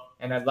flow.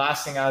 And the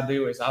last thing I'll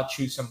do is I'll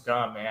chew some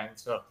gum, man.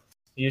 So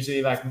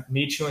usually like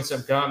me chewing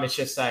some gum, it's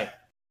just like,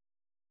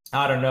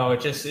 I don't know.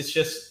 It's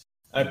just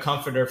a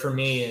comforter for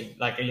me. And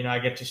like, I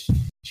get to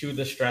chew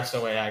the stress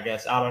away, I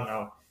guess. I don't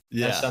know.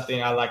 Yeah. That's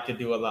something I like to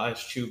do a lot, is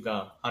chew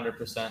gum,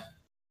 100%.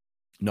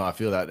 No, I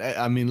feel that.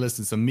 I mean,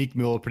 listen, some Meek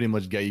Mill will pretty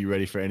much get you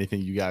ready for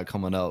anything you got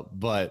coming up.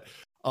 But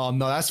no,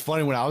 that's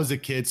funny. When I was a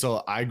kid,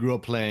 so I grew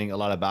up playing a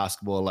lot of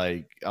basketball.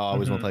 Like I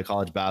always want to play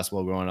college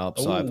basketball growing up.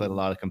 So I played a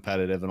lot of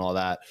competitive and all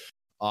that.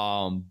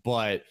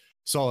 But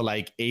so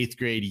like 8th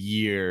grade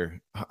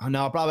year,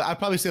 no, I'd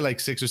probably say like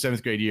 6th or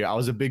 7th grade year, I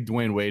was a big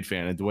Dwayne Wade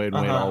fan, and Dwayne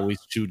Wade always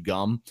chewed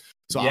gum.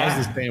 So I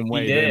was the same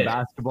way. During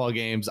basketball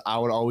games, I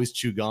would always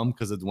chew gum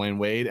because of Dwayne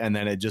Wade. And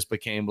then it just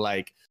became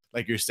like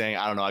you're saying,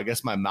 I don't know, I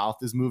guess my mouth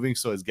is moving,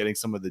 so it's getting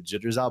some of the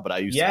jitters out, but I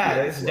used to. Yeah,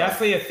 it's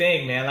definitely a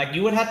thing, man. Like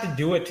you would have to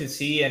do it to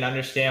see and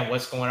understand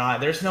what's going on.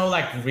 There's no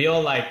like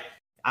real,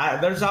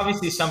 there's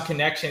obviously some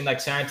connection, like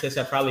scientists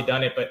have probably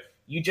done it, but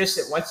you just,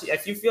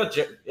 if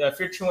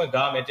you're chewing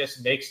gum, it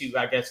just makes you,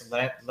 I guess,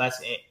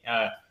 less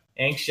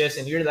anxious,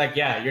 and you're like,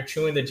 you're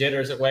chewing the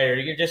jitters away, or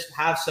you just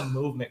have some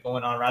movement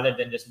going on rather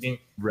than just being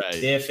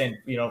stiff and,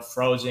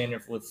 frozen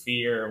or with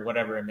fear or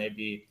whatever it may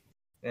be.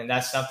 And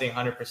that's something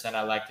 100%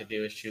 I like to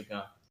do, is chew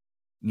gum.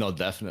 No,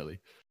 definitely.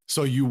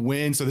 So you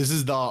win. So this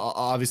is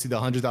obviously the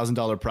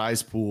 $100,000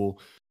 prize pool.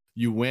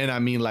 You win. I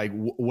mean, like,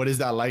 what is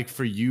that like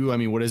for you? I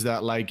mean, what is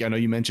that like? I know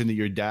you mentioned that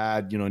your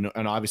dad,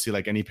 and obviously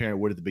like any parent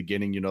would at the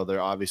beginning, they're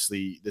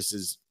obviously, this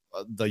is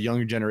the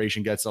younger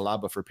generation gets a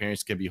lot, but for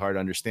parents it can be hard to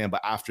understand.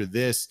 But after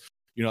this,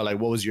 like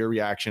what was your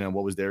reaction and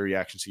what was their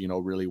reaction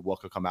to, really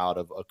what could come out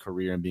of a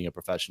career and being a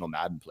professional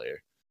Madden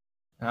player?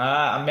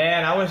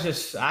 Man,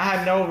 I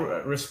had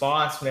no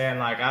response, man.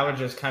 Like I was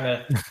just kind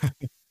of,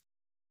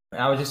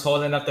 I was just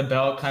holding up the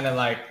belt, kind of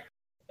like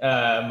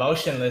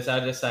motionless. I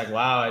was just like,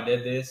 wow, I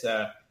did this,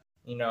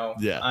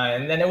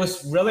 and then it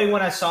was really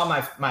when I saw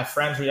my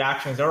friends'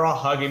 reactions. They're all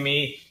hugging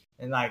me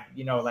and like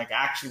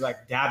actually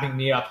like dabbing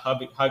me up,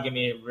 hugging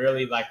me,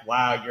 really like,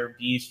 wow, you're a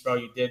beast, bro.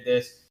 You did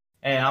this.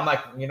 And I'm like,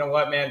 you know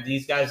what, man,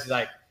 these guys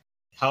like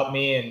help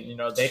me,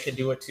 and they could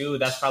do it too.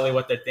 That's probably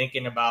what they're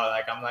thinking about.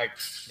 Like I'm like,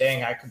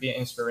 dang, I could be an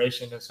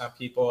inspiration to some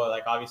people,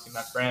 like obviously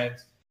my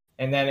friends.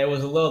 And then it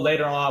was a little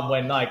later on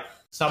when like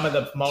some of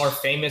the more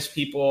famous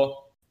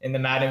people in the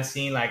Madden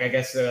scene, like I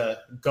guess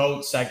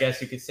GOATs, I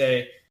guess you could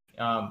say,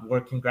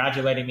 were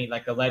congratulating me,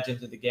 like the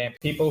legends of the game.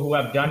 People who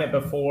have done it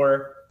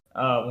before,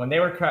 when they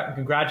were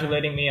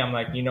congratulating me, I'm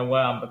like, you know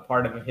what, I'm a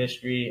part of a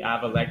history. I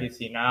have a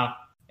legacy now.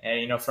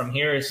 And, from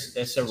here,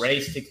 it's a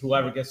race to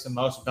whoever gets the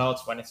most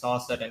belts when it's all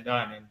said and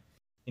done.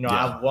 And,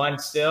 I've won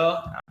still.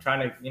 I'm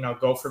trying to,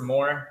 go for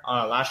more.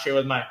 Last year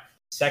was my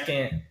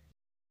second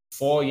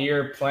full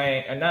year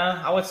playing. And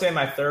I would say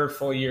my third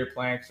full year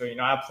playing. So,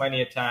 I have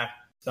plenty of time.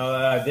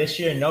 So this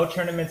year, no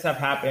tournaments have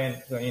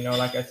happened. So,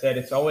 like I said,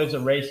 it's always a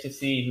race to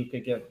see who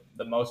could get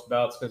the most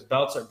belts, because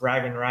belts are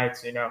bragging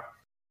rights.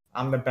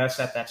 I'm the best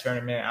at that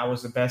tournament. I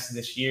was the best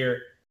this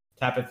year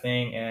type of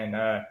thing.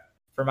 And,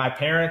 for my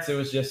parents, it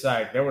was just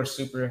like they were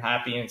super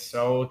happy and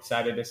so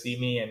excited to see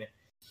me. And,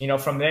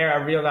 from there, I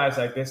realized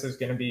like this is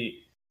going to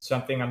be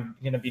something I'm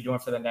going to be doing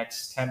for the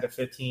next 10 to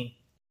 15,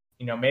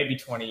 maybe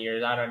 20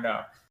 years. I don't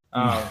know.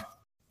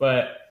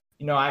 But,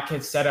 I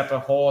could set up a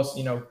whole,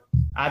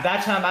 at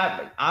that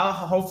time, I'll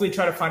hopefully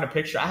try to find a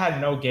picture. I had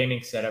no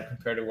gaming setup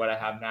compared to what I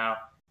have now.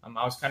 I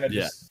was kind of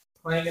just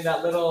playing in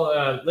that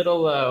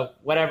little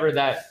whatever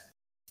that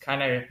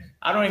kind of,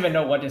 I don't even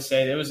know what to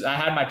say. I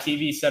had my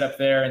TV set up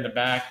there in the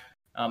back.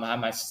 I had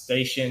my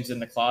stations in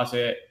the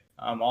closet.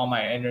 All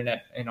my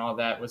internet and all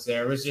that was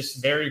there. It was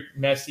just very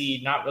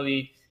messy, not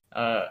really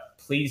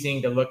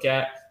pleasing to look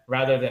at.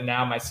 Rather than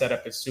now, my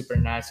setup is super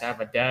nice. I have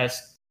a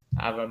desk,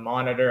 I have a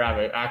monitor, I have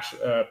an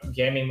actual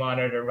gaming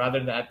monitor. Rather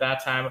than at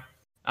that time,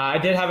 I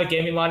did have a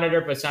gaming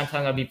monitor, but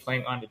sometimes I'd be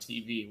playing on the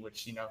TV,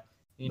 which you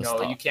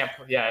can't.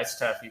 Yeah, it's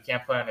tough. You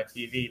can't play on the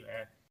TV,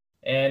 man.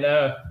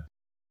 And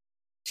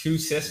 2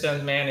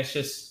 systems, man. It's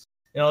just.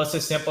 It's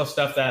the simple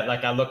stuff that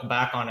like I look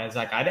back on as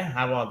like I didn't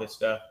have all this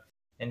stuff.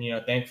 And,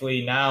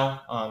 thankfully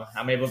now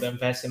I'm able to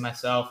invest in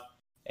myself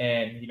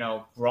and,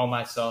 grow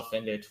myself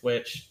into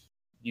Twitch,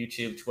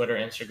 YouTube, Twitter,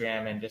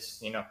 Instagram, and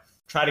just,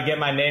 try to get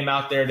my name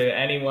out there to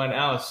anyone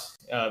else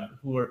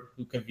who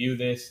could view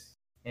this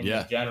in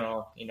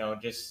general,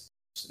 just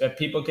that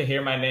people could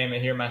hear my name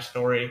and hear my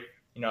story.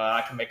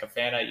 I can make a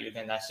fan of you.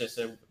 Then that's just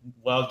a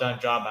well done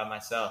job by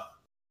myself.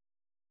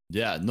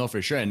 Yeah, no,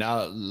 for sure. And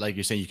now, like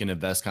you're saying, you can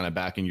invest kind of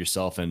back in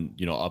yourself and,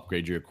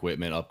 upgrade your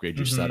equipment, upgrade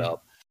your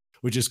setup,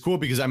 which is cool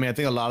because, I mean, I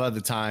think a lot of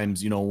the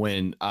times,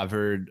 when I've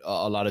heard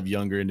a lot of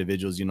younger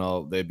individuals,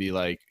 they'd be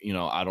like,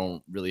 I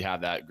don't really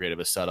have that great of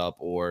a setup,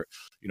 or,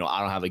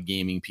 I don't have a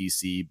gaming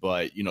PC,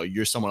 but,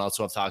 you're someone else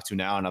who I've talked to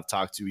now. And I've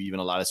talked to even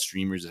a lot of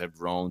streamers that have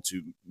grown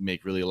to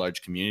make really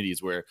large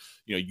communities where,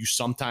 you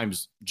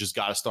sometimes just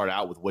got to start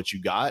out with what you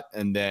got.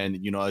 And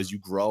then, as you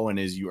grow and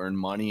as you earn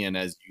money and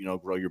as,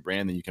 grow your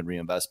brand, then you can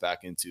reinvest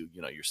back into,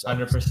 yourself.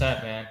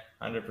 100%, man.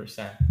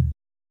 100%.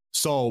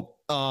 So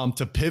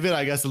to pivot,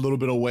 I guess, a little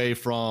bit away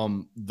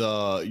from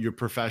your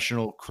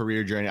professional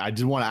career journey, I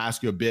did want to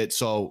ask you a bit.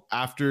 So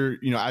after,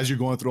 as you're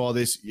going through all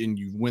this and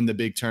you win the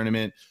big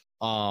tournament,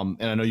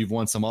 and I know you've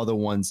won some other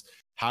ones,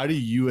 how do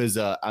you as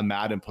a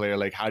Madden player,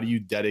 like how do you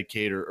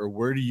dedicate or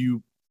where do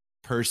you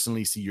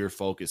personally see your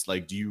focus?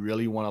 Like, do you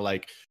really want to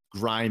like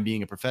grind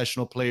being a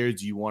professional player?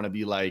 Do you want to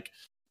be like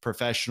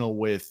professional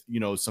with,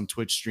 some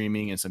Twitch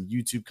streaming and some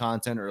YouTube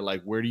content, or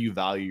like, where do you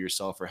value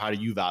yourself, or how do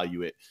you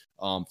value it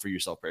for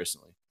yourself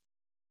personally?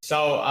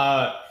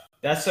 So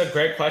that's a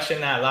great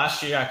question that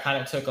last year I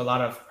kind of took a lot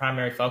of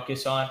primary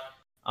focus on.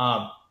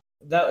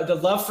 The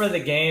love for the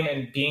game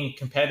and being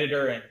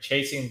competitor and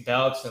chasing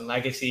belts and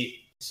legacy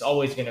is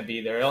always going to be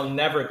there. It'll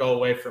never go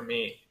away from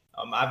me.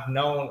 I've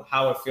known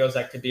how it feels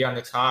like to be on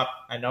the top.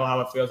 I know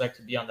how it feels like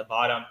to be on the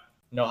bottom.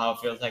 I know how it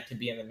feels like to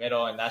be in the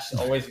middle. And that's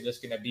always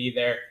just going to be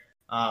there.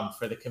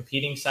 For the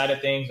competing side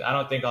of things, I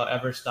don't think I'll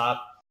ever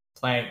stop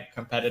playing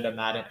competitive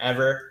Madden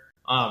ever.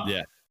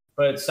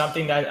 But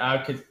something that I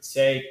could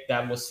say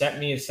that will set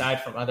me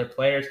aside from other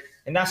players,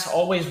 and that's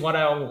always what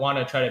I want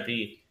to try to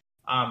be.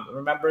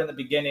 Remember in the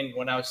beginning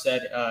when I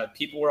said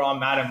people were on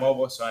Madden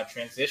Mobile, so I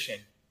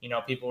transitioned.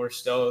 People were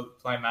still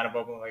playing Madden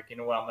Mobile, like, you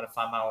know what, I'm going to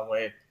find my own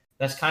way.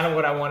 That's kind of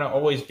what I want to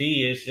always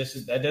be. Is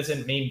just that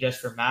doesn't mean just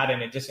for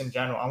Madden, and just in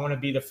general. I want to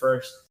be the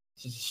first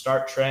to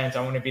start trends.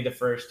 I want to be the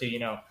first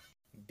to,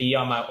 be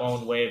on my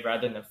own wave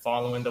rather than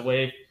following the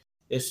wave.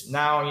 It's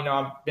now,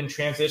 I've been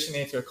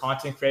transitioning to a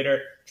content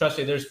creator. Trust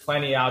me, there's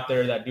plenty out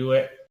there that do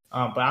it.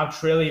 But I'm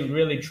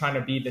really trying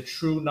to be the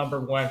true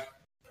number one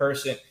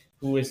person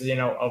who is,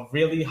 a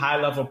really high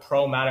level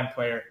pro Madden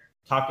player,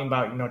 talking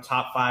about,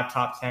 top 5,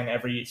 top 10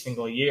 every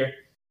single year,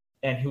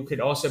 and who could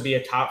also be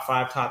a top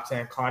 5, top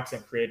 10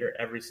 content creator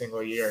every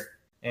single year.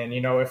 And,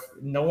 if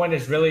no one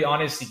is really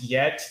honest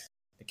yet,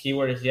 the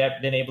keyword is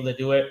yet, been able to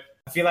do it,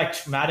 I feel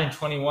like Madden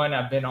 21,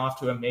 I've been off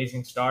to an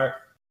amazing start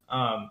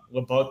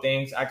with both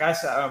things. I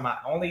guess my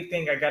only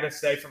thing I got to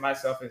say for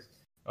myself is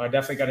I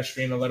definitely got to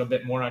stream a little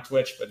bit more on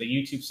Twitch, but the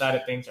YouTube side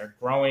of things are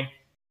growing.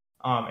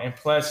 And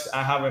plus,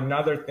 I have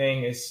another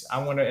thing is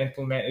I want to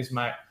implement is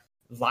my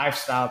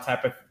lifestyle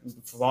type of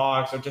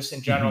vlogs, or just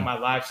in general, my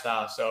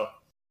lifestyle. So,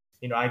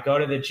 I go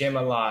to the gym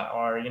a lot,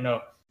 or,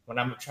 when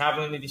I'm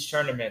traveling to these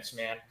tournaments,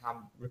 man,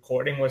 I'm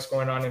recording what's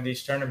going on in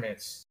these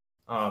tournaments.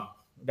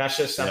 That's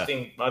just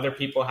something other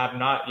people have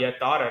not yet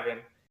thought of. And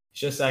it's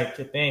just like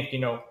to think,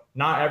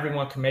 not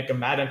everyone can make a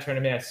Madden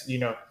tournament.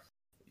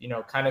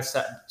 Kind of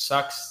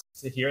sucks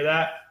to hear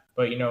that,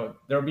 but,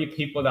 there'll be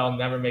people that will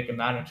never make a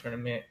Madden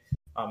tournament.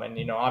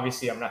 And,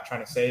 obviously I'm not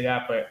trying to say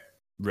that, but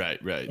right.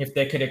 If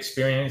they could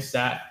experience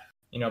that,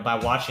 by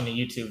watching a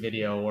YouTube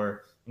video,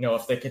 or,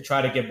 if they could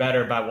try to get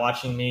better by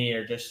watching me,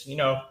 or just,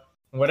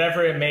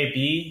 whatever it may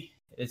be,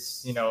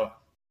 it's,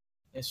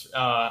 it's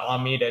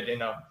on me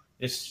to,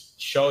 just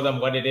show them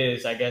what it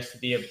is, I guess, to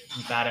be a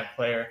Madden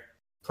player,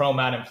 pro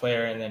Madden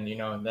player. And then,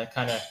 that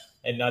kind of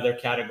another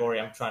category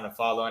I'm trying to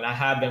follow. And I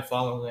have been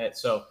following it.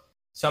 So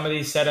some of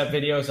these setup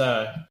videos,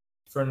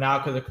 for now,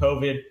 because of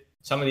COVID,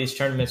 some of these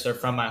tournaments are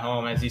from my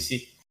home. As you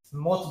see,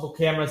 multiple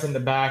cameras in the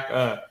back.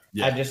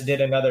 I just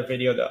did another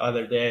video the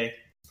other day,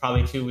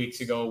 probably 2 weeks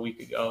ago, a week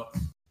ago,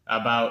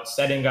 about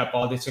setting up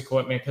all this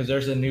equipment, because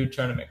there's a new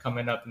tournament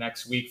coming up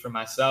next week for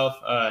myself.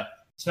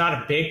 It's not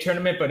a big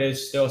tournament, but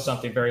it's still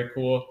something very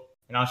cool.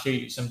 And I'll show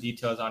you some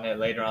details on it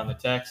later on the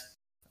text.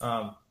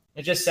 And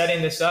just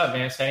setting this up,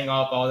 man, setting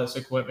up all this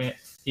equipment.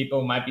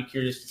 People might be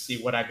curious to see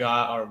what I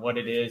got or what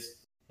it is.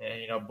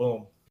 And,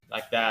 boom,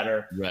 like that.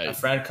 Or a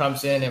friend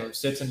comes in and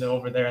sits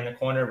over there in the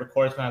corner,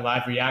 records my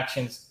live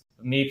reactions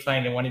of me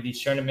playing in one of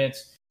these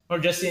tournaments. Or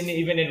just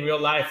even in real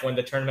life when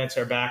the tournaments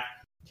are back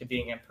to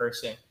being in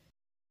person.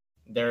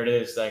 There it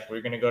is. Like,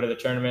 we're going to go to the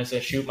tournaments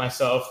and shoot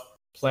myself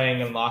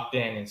playing and locked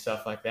in and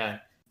stuff like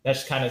that.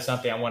 That's kind of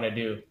something I want to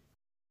do.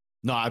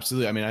 No,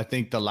 absolutely. I mean, I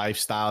think the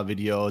lifestyle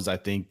videos, I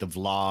think the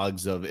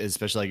vlogs of,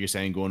 especially like you're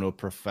saying, going to a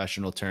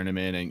professional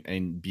tournament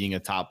and being a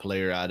top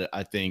player at it,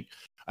 I think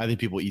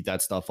people eat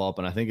that stuff up.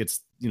 And I think it's,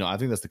 I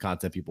think that's the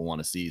content people want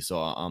to see. So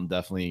I'm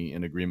definitely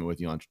in agreement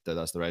with you on that.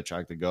 That's the right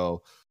track to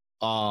go.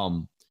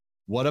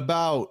 What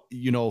about,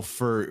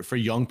 for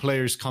young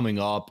players coming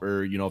up,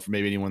 or, for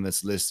maybe anyone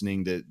that's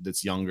listening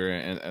that's younger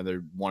and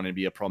they're wanting to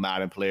be a pro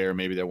Madden player,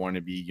 maybe they're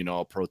wanting to be,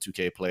 a pro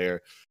 2K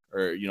player,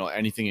 or,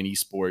 anything in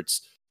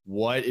esports.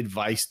 What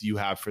advice do you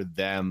have for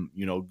them,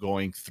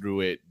 going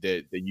through it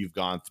that you've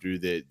gone through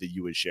that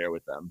you would share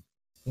with them?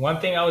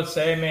 One thing I would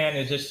say, man,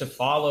 is just to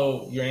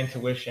follow your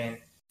intuition.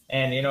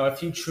 And,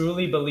 if you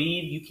truly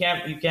believe, you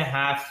can't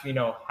half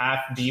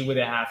be with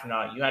it, half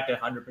not. You have to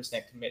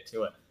 100% commit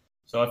to it.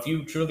 So if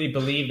you truly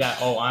believe that,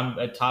 oh, I'm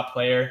a top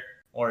player,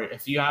 or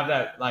if you have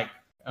that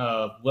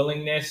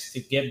willingness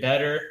to get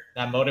better,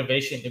 that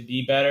motivation to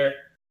be better,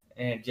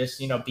 and just,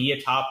 be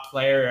a top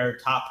player or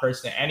top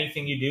person,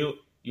 anything you do,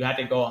 you had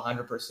to go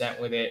 100%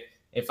 with it.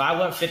 If I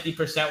went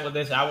 50% with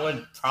this, I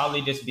would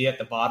probably just be at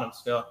the bottom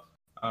still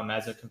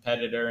as a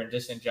competitor, and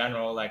just in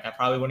general. Like, I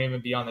probably wouldn't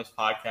even be on this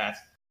podcast.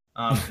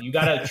 You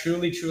got to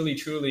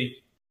truly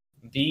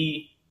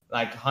be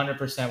like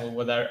 100%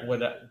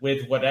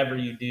 with whatever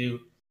you do.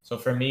 So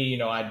for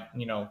me,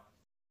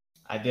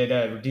 I did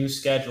a reduced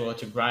schedule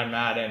to grind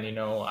Madden.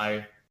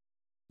 I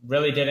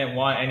really didn't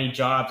want any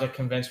jobs. I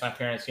convinced my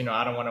parents,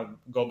 I don't want to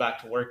go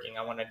back to working.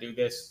 I want to do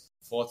this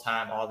full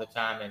time all the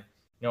time. And,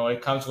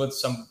 it comes with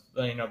some,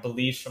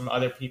 beliefs from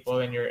other people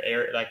in your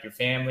area, like your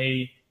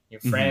family,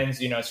 your friends,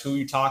 it's who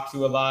you talk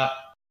to a lot.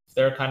 If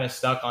they're kind of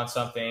stuck on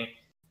something,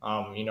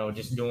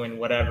 just doing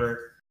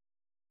whatever,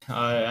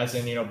 as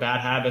in, bad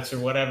habits or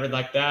whatever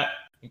like that,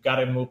 you got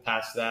to move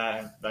past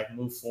that and like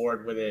move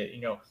forward with it,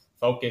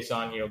 focus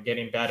on,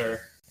 getting better,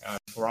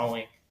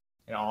 growing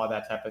and all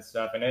that type of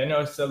stuff. And I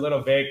know it's a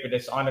little vague, but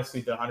it's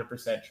honestly the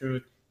 100%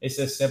 truth. It's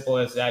as simple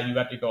as that. You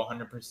have to go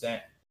 100%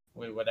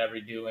 with whatever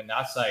you do. And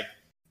that's like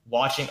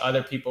watching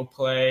other people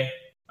play,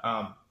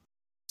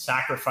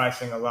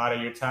 sacrificing a lot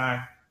of your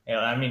time.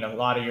 A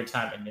lot of your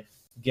time and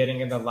getting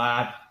in the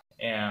lab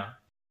and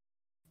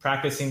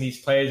practicing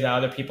these plays that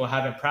other people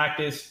haven't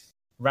practiced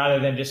rather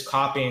than just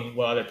copying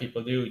what other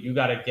people do. You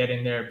got to get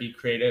in there, be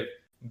creative,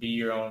 be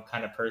your own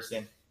kind of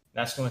person.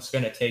 That's what's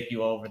going to take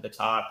you over the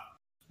top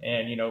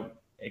and,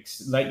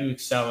 let you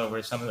excel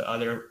over some of the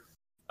other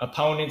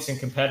opponents and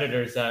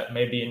competitors that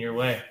may be in your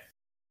way.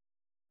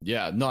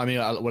 Yeah, no,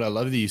 what I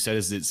love that you said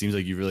is it seems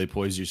like you really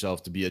poised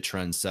yourself to be a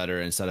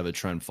trendsetter instead of a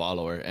trend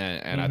follower.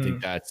 And I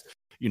think that's,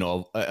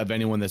 of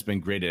anyone that's been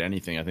great at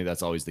anything, I think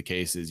that's always the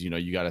case is,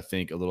 you got to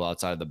think a little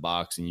outside of the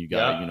box and you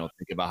got to,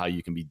 think about how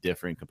you can be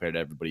different compared to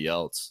everybody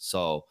else.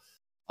 So,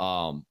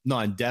 no,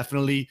 and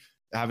definitely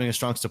having a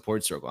strong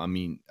support circle.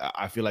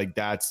 I feel like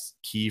that's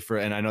key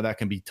and I know that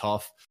can be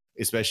tough,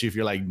 especially if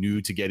you're like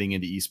new to getting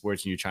into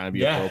esports and you're trying to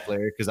be a pro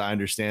player. Cause I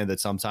understand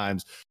that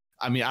sometimes,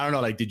 I don't know,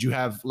 like, did you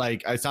have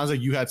it sounds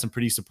like you had some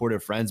pretty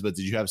supportive friends, but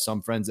did you have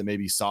some friends that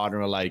maybe saw it and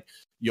were like,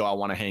 yo, I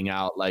want to hang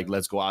out, like,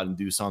 let's go out and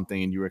do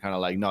something. And you were kind of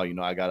like, no,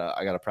 I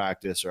gotta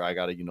practice or I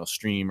gotta,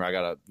 stream or I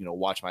gotta,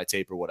 watch my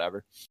tape or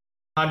whatever.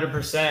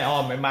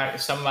 100%.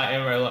 Some of my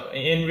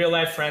in real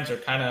life friends are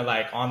kind of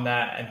like on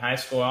that in high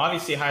school.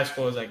 Obviously high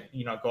school is like,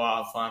 go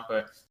out have fun.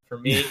 But for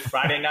me,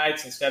 Friday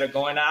nights, instead of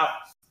going out,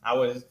 I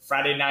was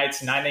Friday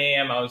nights, 9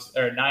 a.m.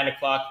 or 9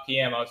 o'clock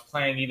p.m. I was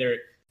playing either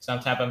some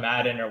type of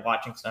Madden or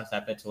watching some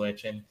type of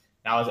Twitch. And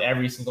that was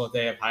every single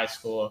day of high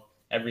school,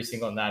 every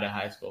single night of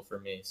high school for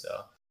me.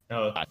 So,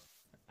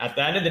 at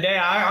the end of the day,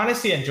 I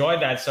honestly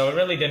enjoyed that. So it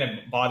really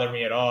didn't bother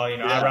me at all.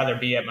 I'd rather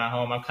be at my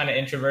home. I'm kind of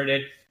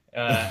introverted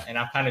and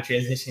I'm kind of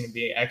transitioning to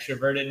being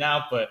extroverted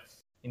now. But,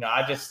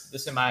 this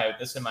is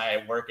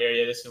my work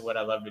area. This is what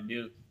I love to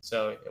do.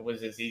 So it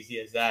was as easy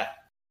as that.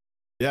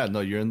 Yeah,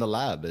 no, you're in the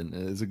lab and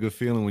it's a good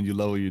feeling when you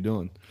love what you're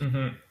doing.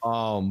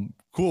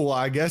 Cool. Well,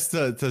 I guess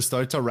to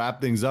start to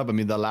wrap things up,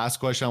 the last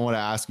question I want to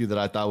ask you that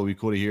I thought would be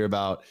cool to hear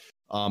about,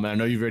 and I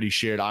know you've already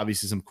shared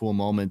obviously some cool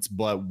moments,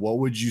 but what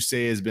would you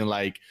say has been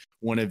like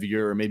one of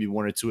your, maybe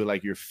one or two of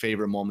like your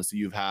favorite moments that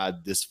you've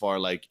had this far,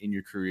 like in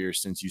your career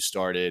since you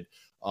started?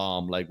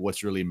 Like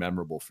what's really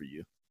memorable for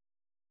you?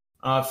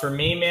 For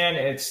me, man,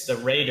 it's the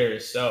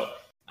Raiders. So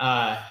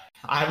I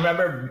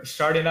remember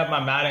starting up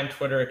my Madden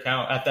Twitter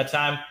account. At that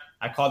time,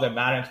 I called it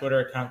Madden Twitter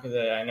account because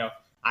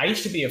I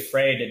used to be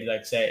afraid to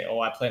like say, oh,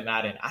 I play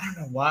Madden. I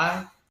don't know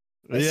why.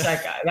 It's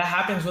like that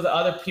happens with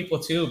other people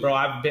too, bro.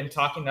 I've been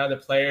talking to other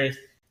players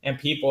and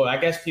people. I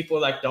guess people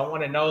like don't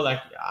want to know, like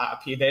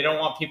they don't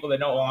want people to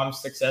know, oh, I'm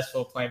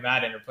successful playing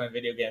Madden or playing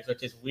video games,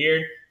 which is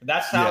weird. But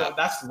that's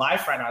that's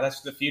life right now.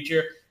 That's the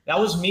future. That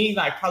was me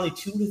like probably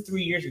 2 to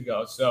 3 years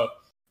ago. So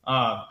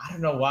I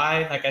don't know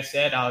why. Like I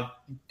said, I'm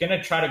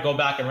gonna try to go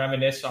back and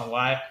reminisce on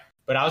why.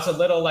 But I was a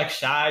little like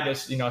shy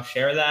to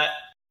share that.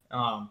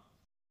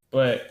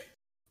 But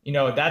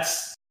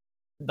that's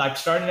like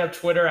starting up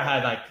Twitter. I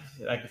had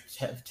like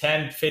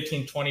 10,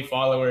 15, 20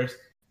 followers,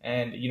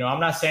 and I'm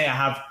not saying I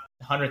have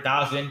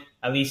 100,000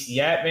 at least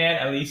yet, man.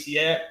 At least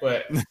yet.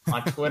 But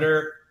on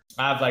Twitter,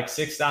 I have like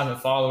 6,000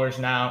 followers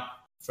now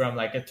from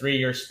like a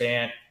 3-year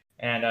span.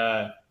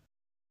 And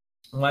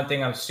one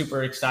thing I'm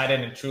super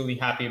excited and truly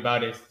happy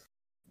about is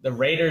the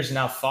Raiders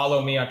now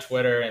follow me on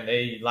Twitter and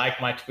they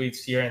like my tweets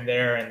here and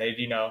there, and they,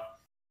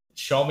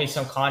 show me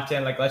some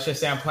content. Like, let's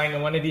just say I'm playing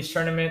in one of these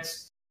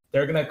tournaments.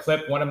 They're going to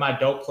clip one of my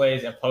dope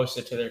plays and post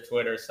it to their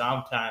Twitter.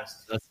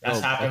 Sometimes that's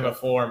happened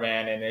before,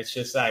 man. And it's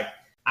just like,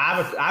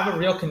 I have a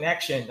real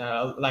connection.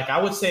 Like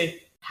I would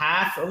say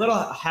half or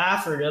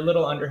a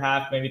little under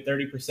half, maybe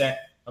 30%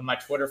 of my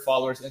Twitter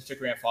followers,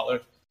 Instagram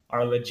followers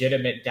are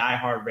legitimate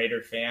diehard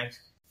Raider fans.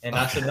 And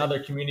that's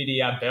another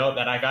community I built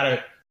that I got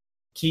to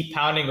keep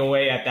pounding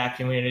away at that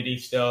community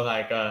still.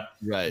 Like,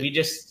 we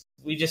just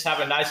have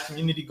a nice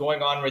community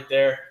going on right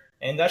there.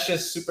 And that's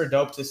just super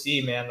dope to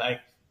see, man.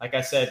 Like I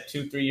said,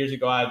 2-3 years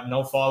ago, I had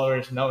no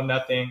followers, no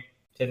nothing,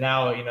 to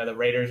now, the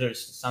Raiders are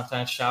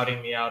sometimes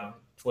shouting me out on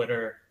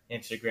Twitter,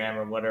 Instagram,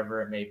 or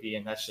whatever it may be.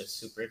 And that's just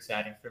super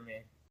exciting for me.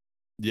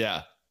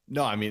 Yeah.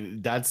 No,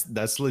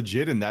 that's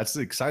legit. And that's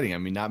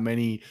exciting. Not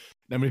many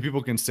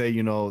people can say,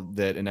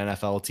 that an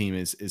NFL team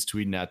is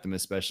tweeting at them,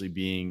 especially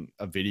being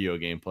a video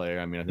game player.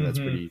 I think that's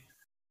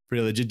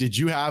Pretty legit. Did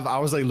you have, I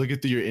was like looking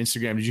through your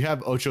Instagram, did you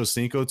have Ocho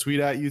Cinco tweet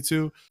at you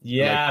too?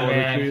 Yeah, like,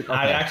 man. Okay.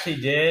 I actually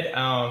did.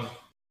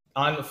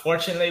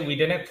 Unfortunately, we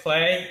didn't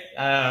play.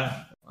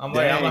 I'm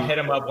gonna hit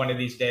him up one of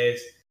these days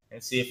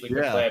and see if we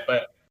can play.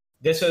 But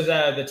this was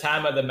the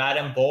time of the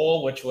Madden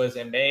Bowl, which was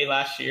in May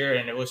last year,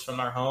 and it was from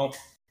our home.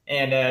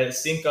 And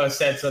Cinco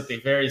said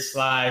something very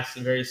sly,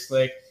 very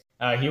slick.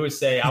 He would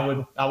say,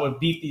 I would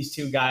beat these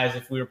two guys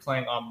if we were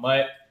playing on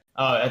MUT.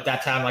 At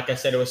that time, like I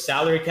said, it was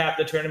salary cap,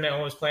 the tournament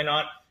one was playing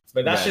on.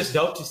 But that's just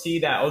dope to see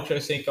that Ocho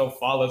Cinco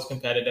follows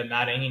competitive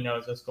Madden. He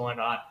knows what's going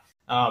on.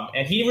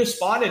 And he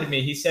responded to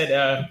me. He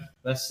said,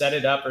 let's set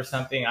it up or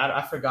something.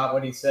 I forgot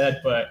what he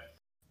said. But,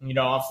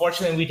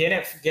 unfortunately, we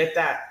didn't get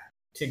that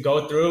to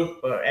go through.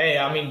 But, hey,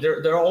 I mean, there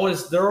will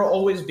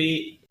always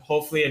be,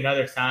 hopefully,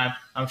 another time.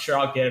 I'm sure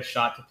I'll get a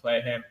shot to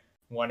play him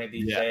one of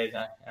these days.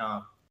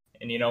 And,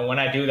 when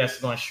I do, that's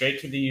going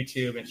straight to the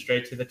YouTube and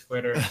straight to the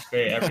Twitter and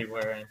straight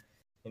everywhere.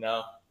 And,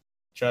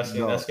 trust me,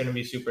 that's going to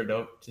be super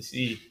dope to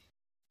see.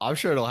 I'm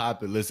sure it'll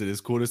happen. Listen,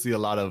 it's cool to see a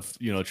lot of,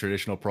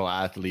 traditional pro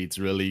athletes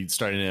really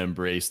starting to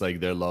embrace like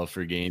their love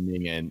for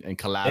gaming and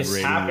collaborating.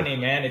 It's happening,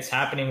 man. It's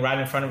happening right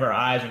in front of our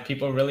eyes, and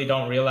people really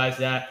don't realize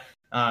that.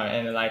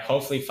 And like,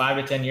 hopefully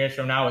 5 to 10 years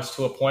from now, it's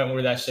to a point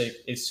where that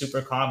shit is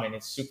super common.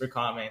 It's super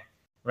common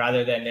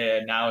rather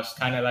than now it's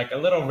kind of like a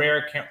little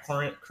rare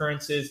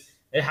occurrences.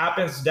 It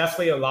happens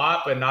definitely a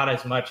lot, but not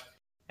as much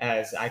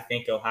as I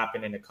think it'll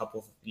happen in a couple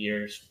of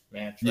years,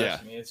 man.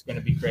 Trust me, it's going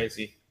to be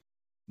crazy.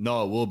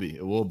 No, it will be.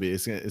 It will be.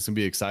 It's gonna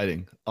be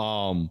exciting.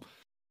 Well,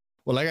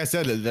 like I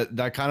said,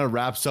 that kind of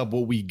wraps up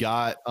what we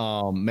got.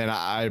 Man,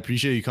 I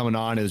appreciate you coming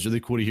on. It was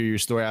really cool to hear your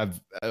story. I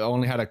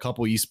only had a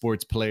couple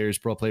esports players,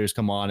 pro players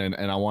come on,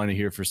 and I want to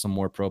hear for some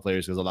more pro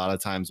players because a lot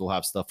of times we'll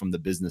have stuff from the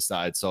business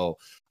side. So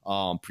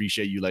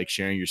appreciate you like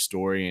sharing your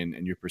story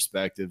and your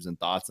perspectives and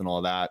thoughts and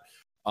all that.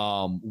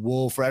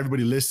 Well, for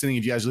everybody listening,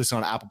 if you guys listen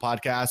on Apple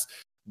Podcasts,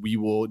 we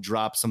will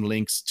drop some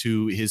links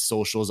to his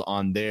socials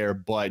on there,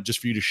 but just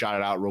for you to shout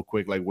it out real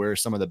quick, like where are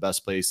some of the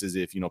best places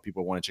if,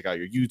 people want to check out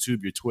your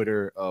YouTube, your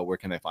Twitter, where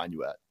can they find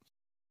you at?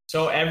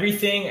 So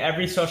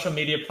every social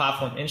media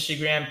platform,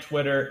 Instagram,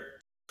 Twitter,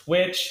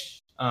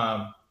 Twitch,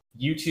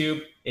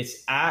 YouTube,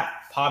 it's at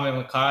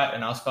Pavan Lakhat,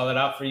 and I'll spell it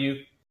out for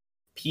you.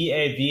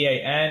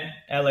 Pavan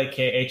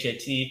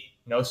Lakhat,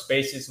 no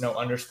spaces, no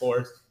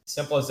underscores.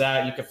 Simple as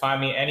that. You can find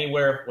me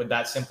anywhere with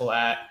that simple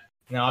at.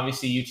 Now,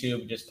 obviously,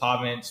 YouTube, just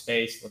Pavan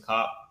space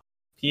Lakhat,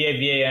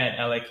 Pavan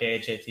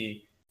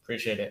Lakhat.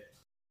 Appreciate it.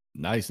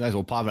 Nice.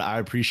 Well, Pavan, I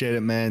appreciate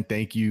it, man.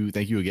 Thank you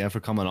again for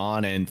coming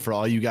on, and for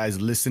all you guys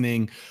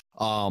listening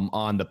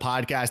on the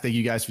podcast. Thank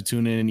you guys for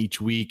tuning in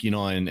each week,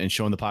 and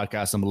showing the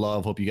podcast some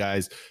love. Hope you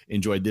guys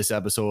enjoyed this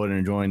episode and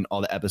enjoying all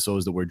the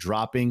episodes that we're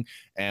dropping.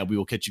 And we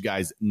will catch you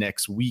guys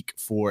next week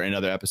for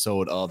another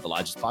episode of the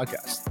Logis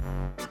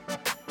Podcast.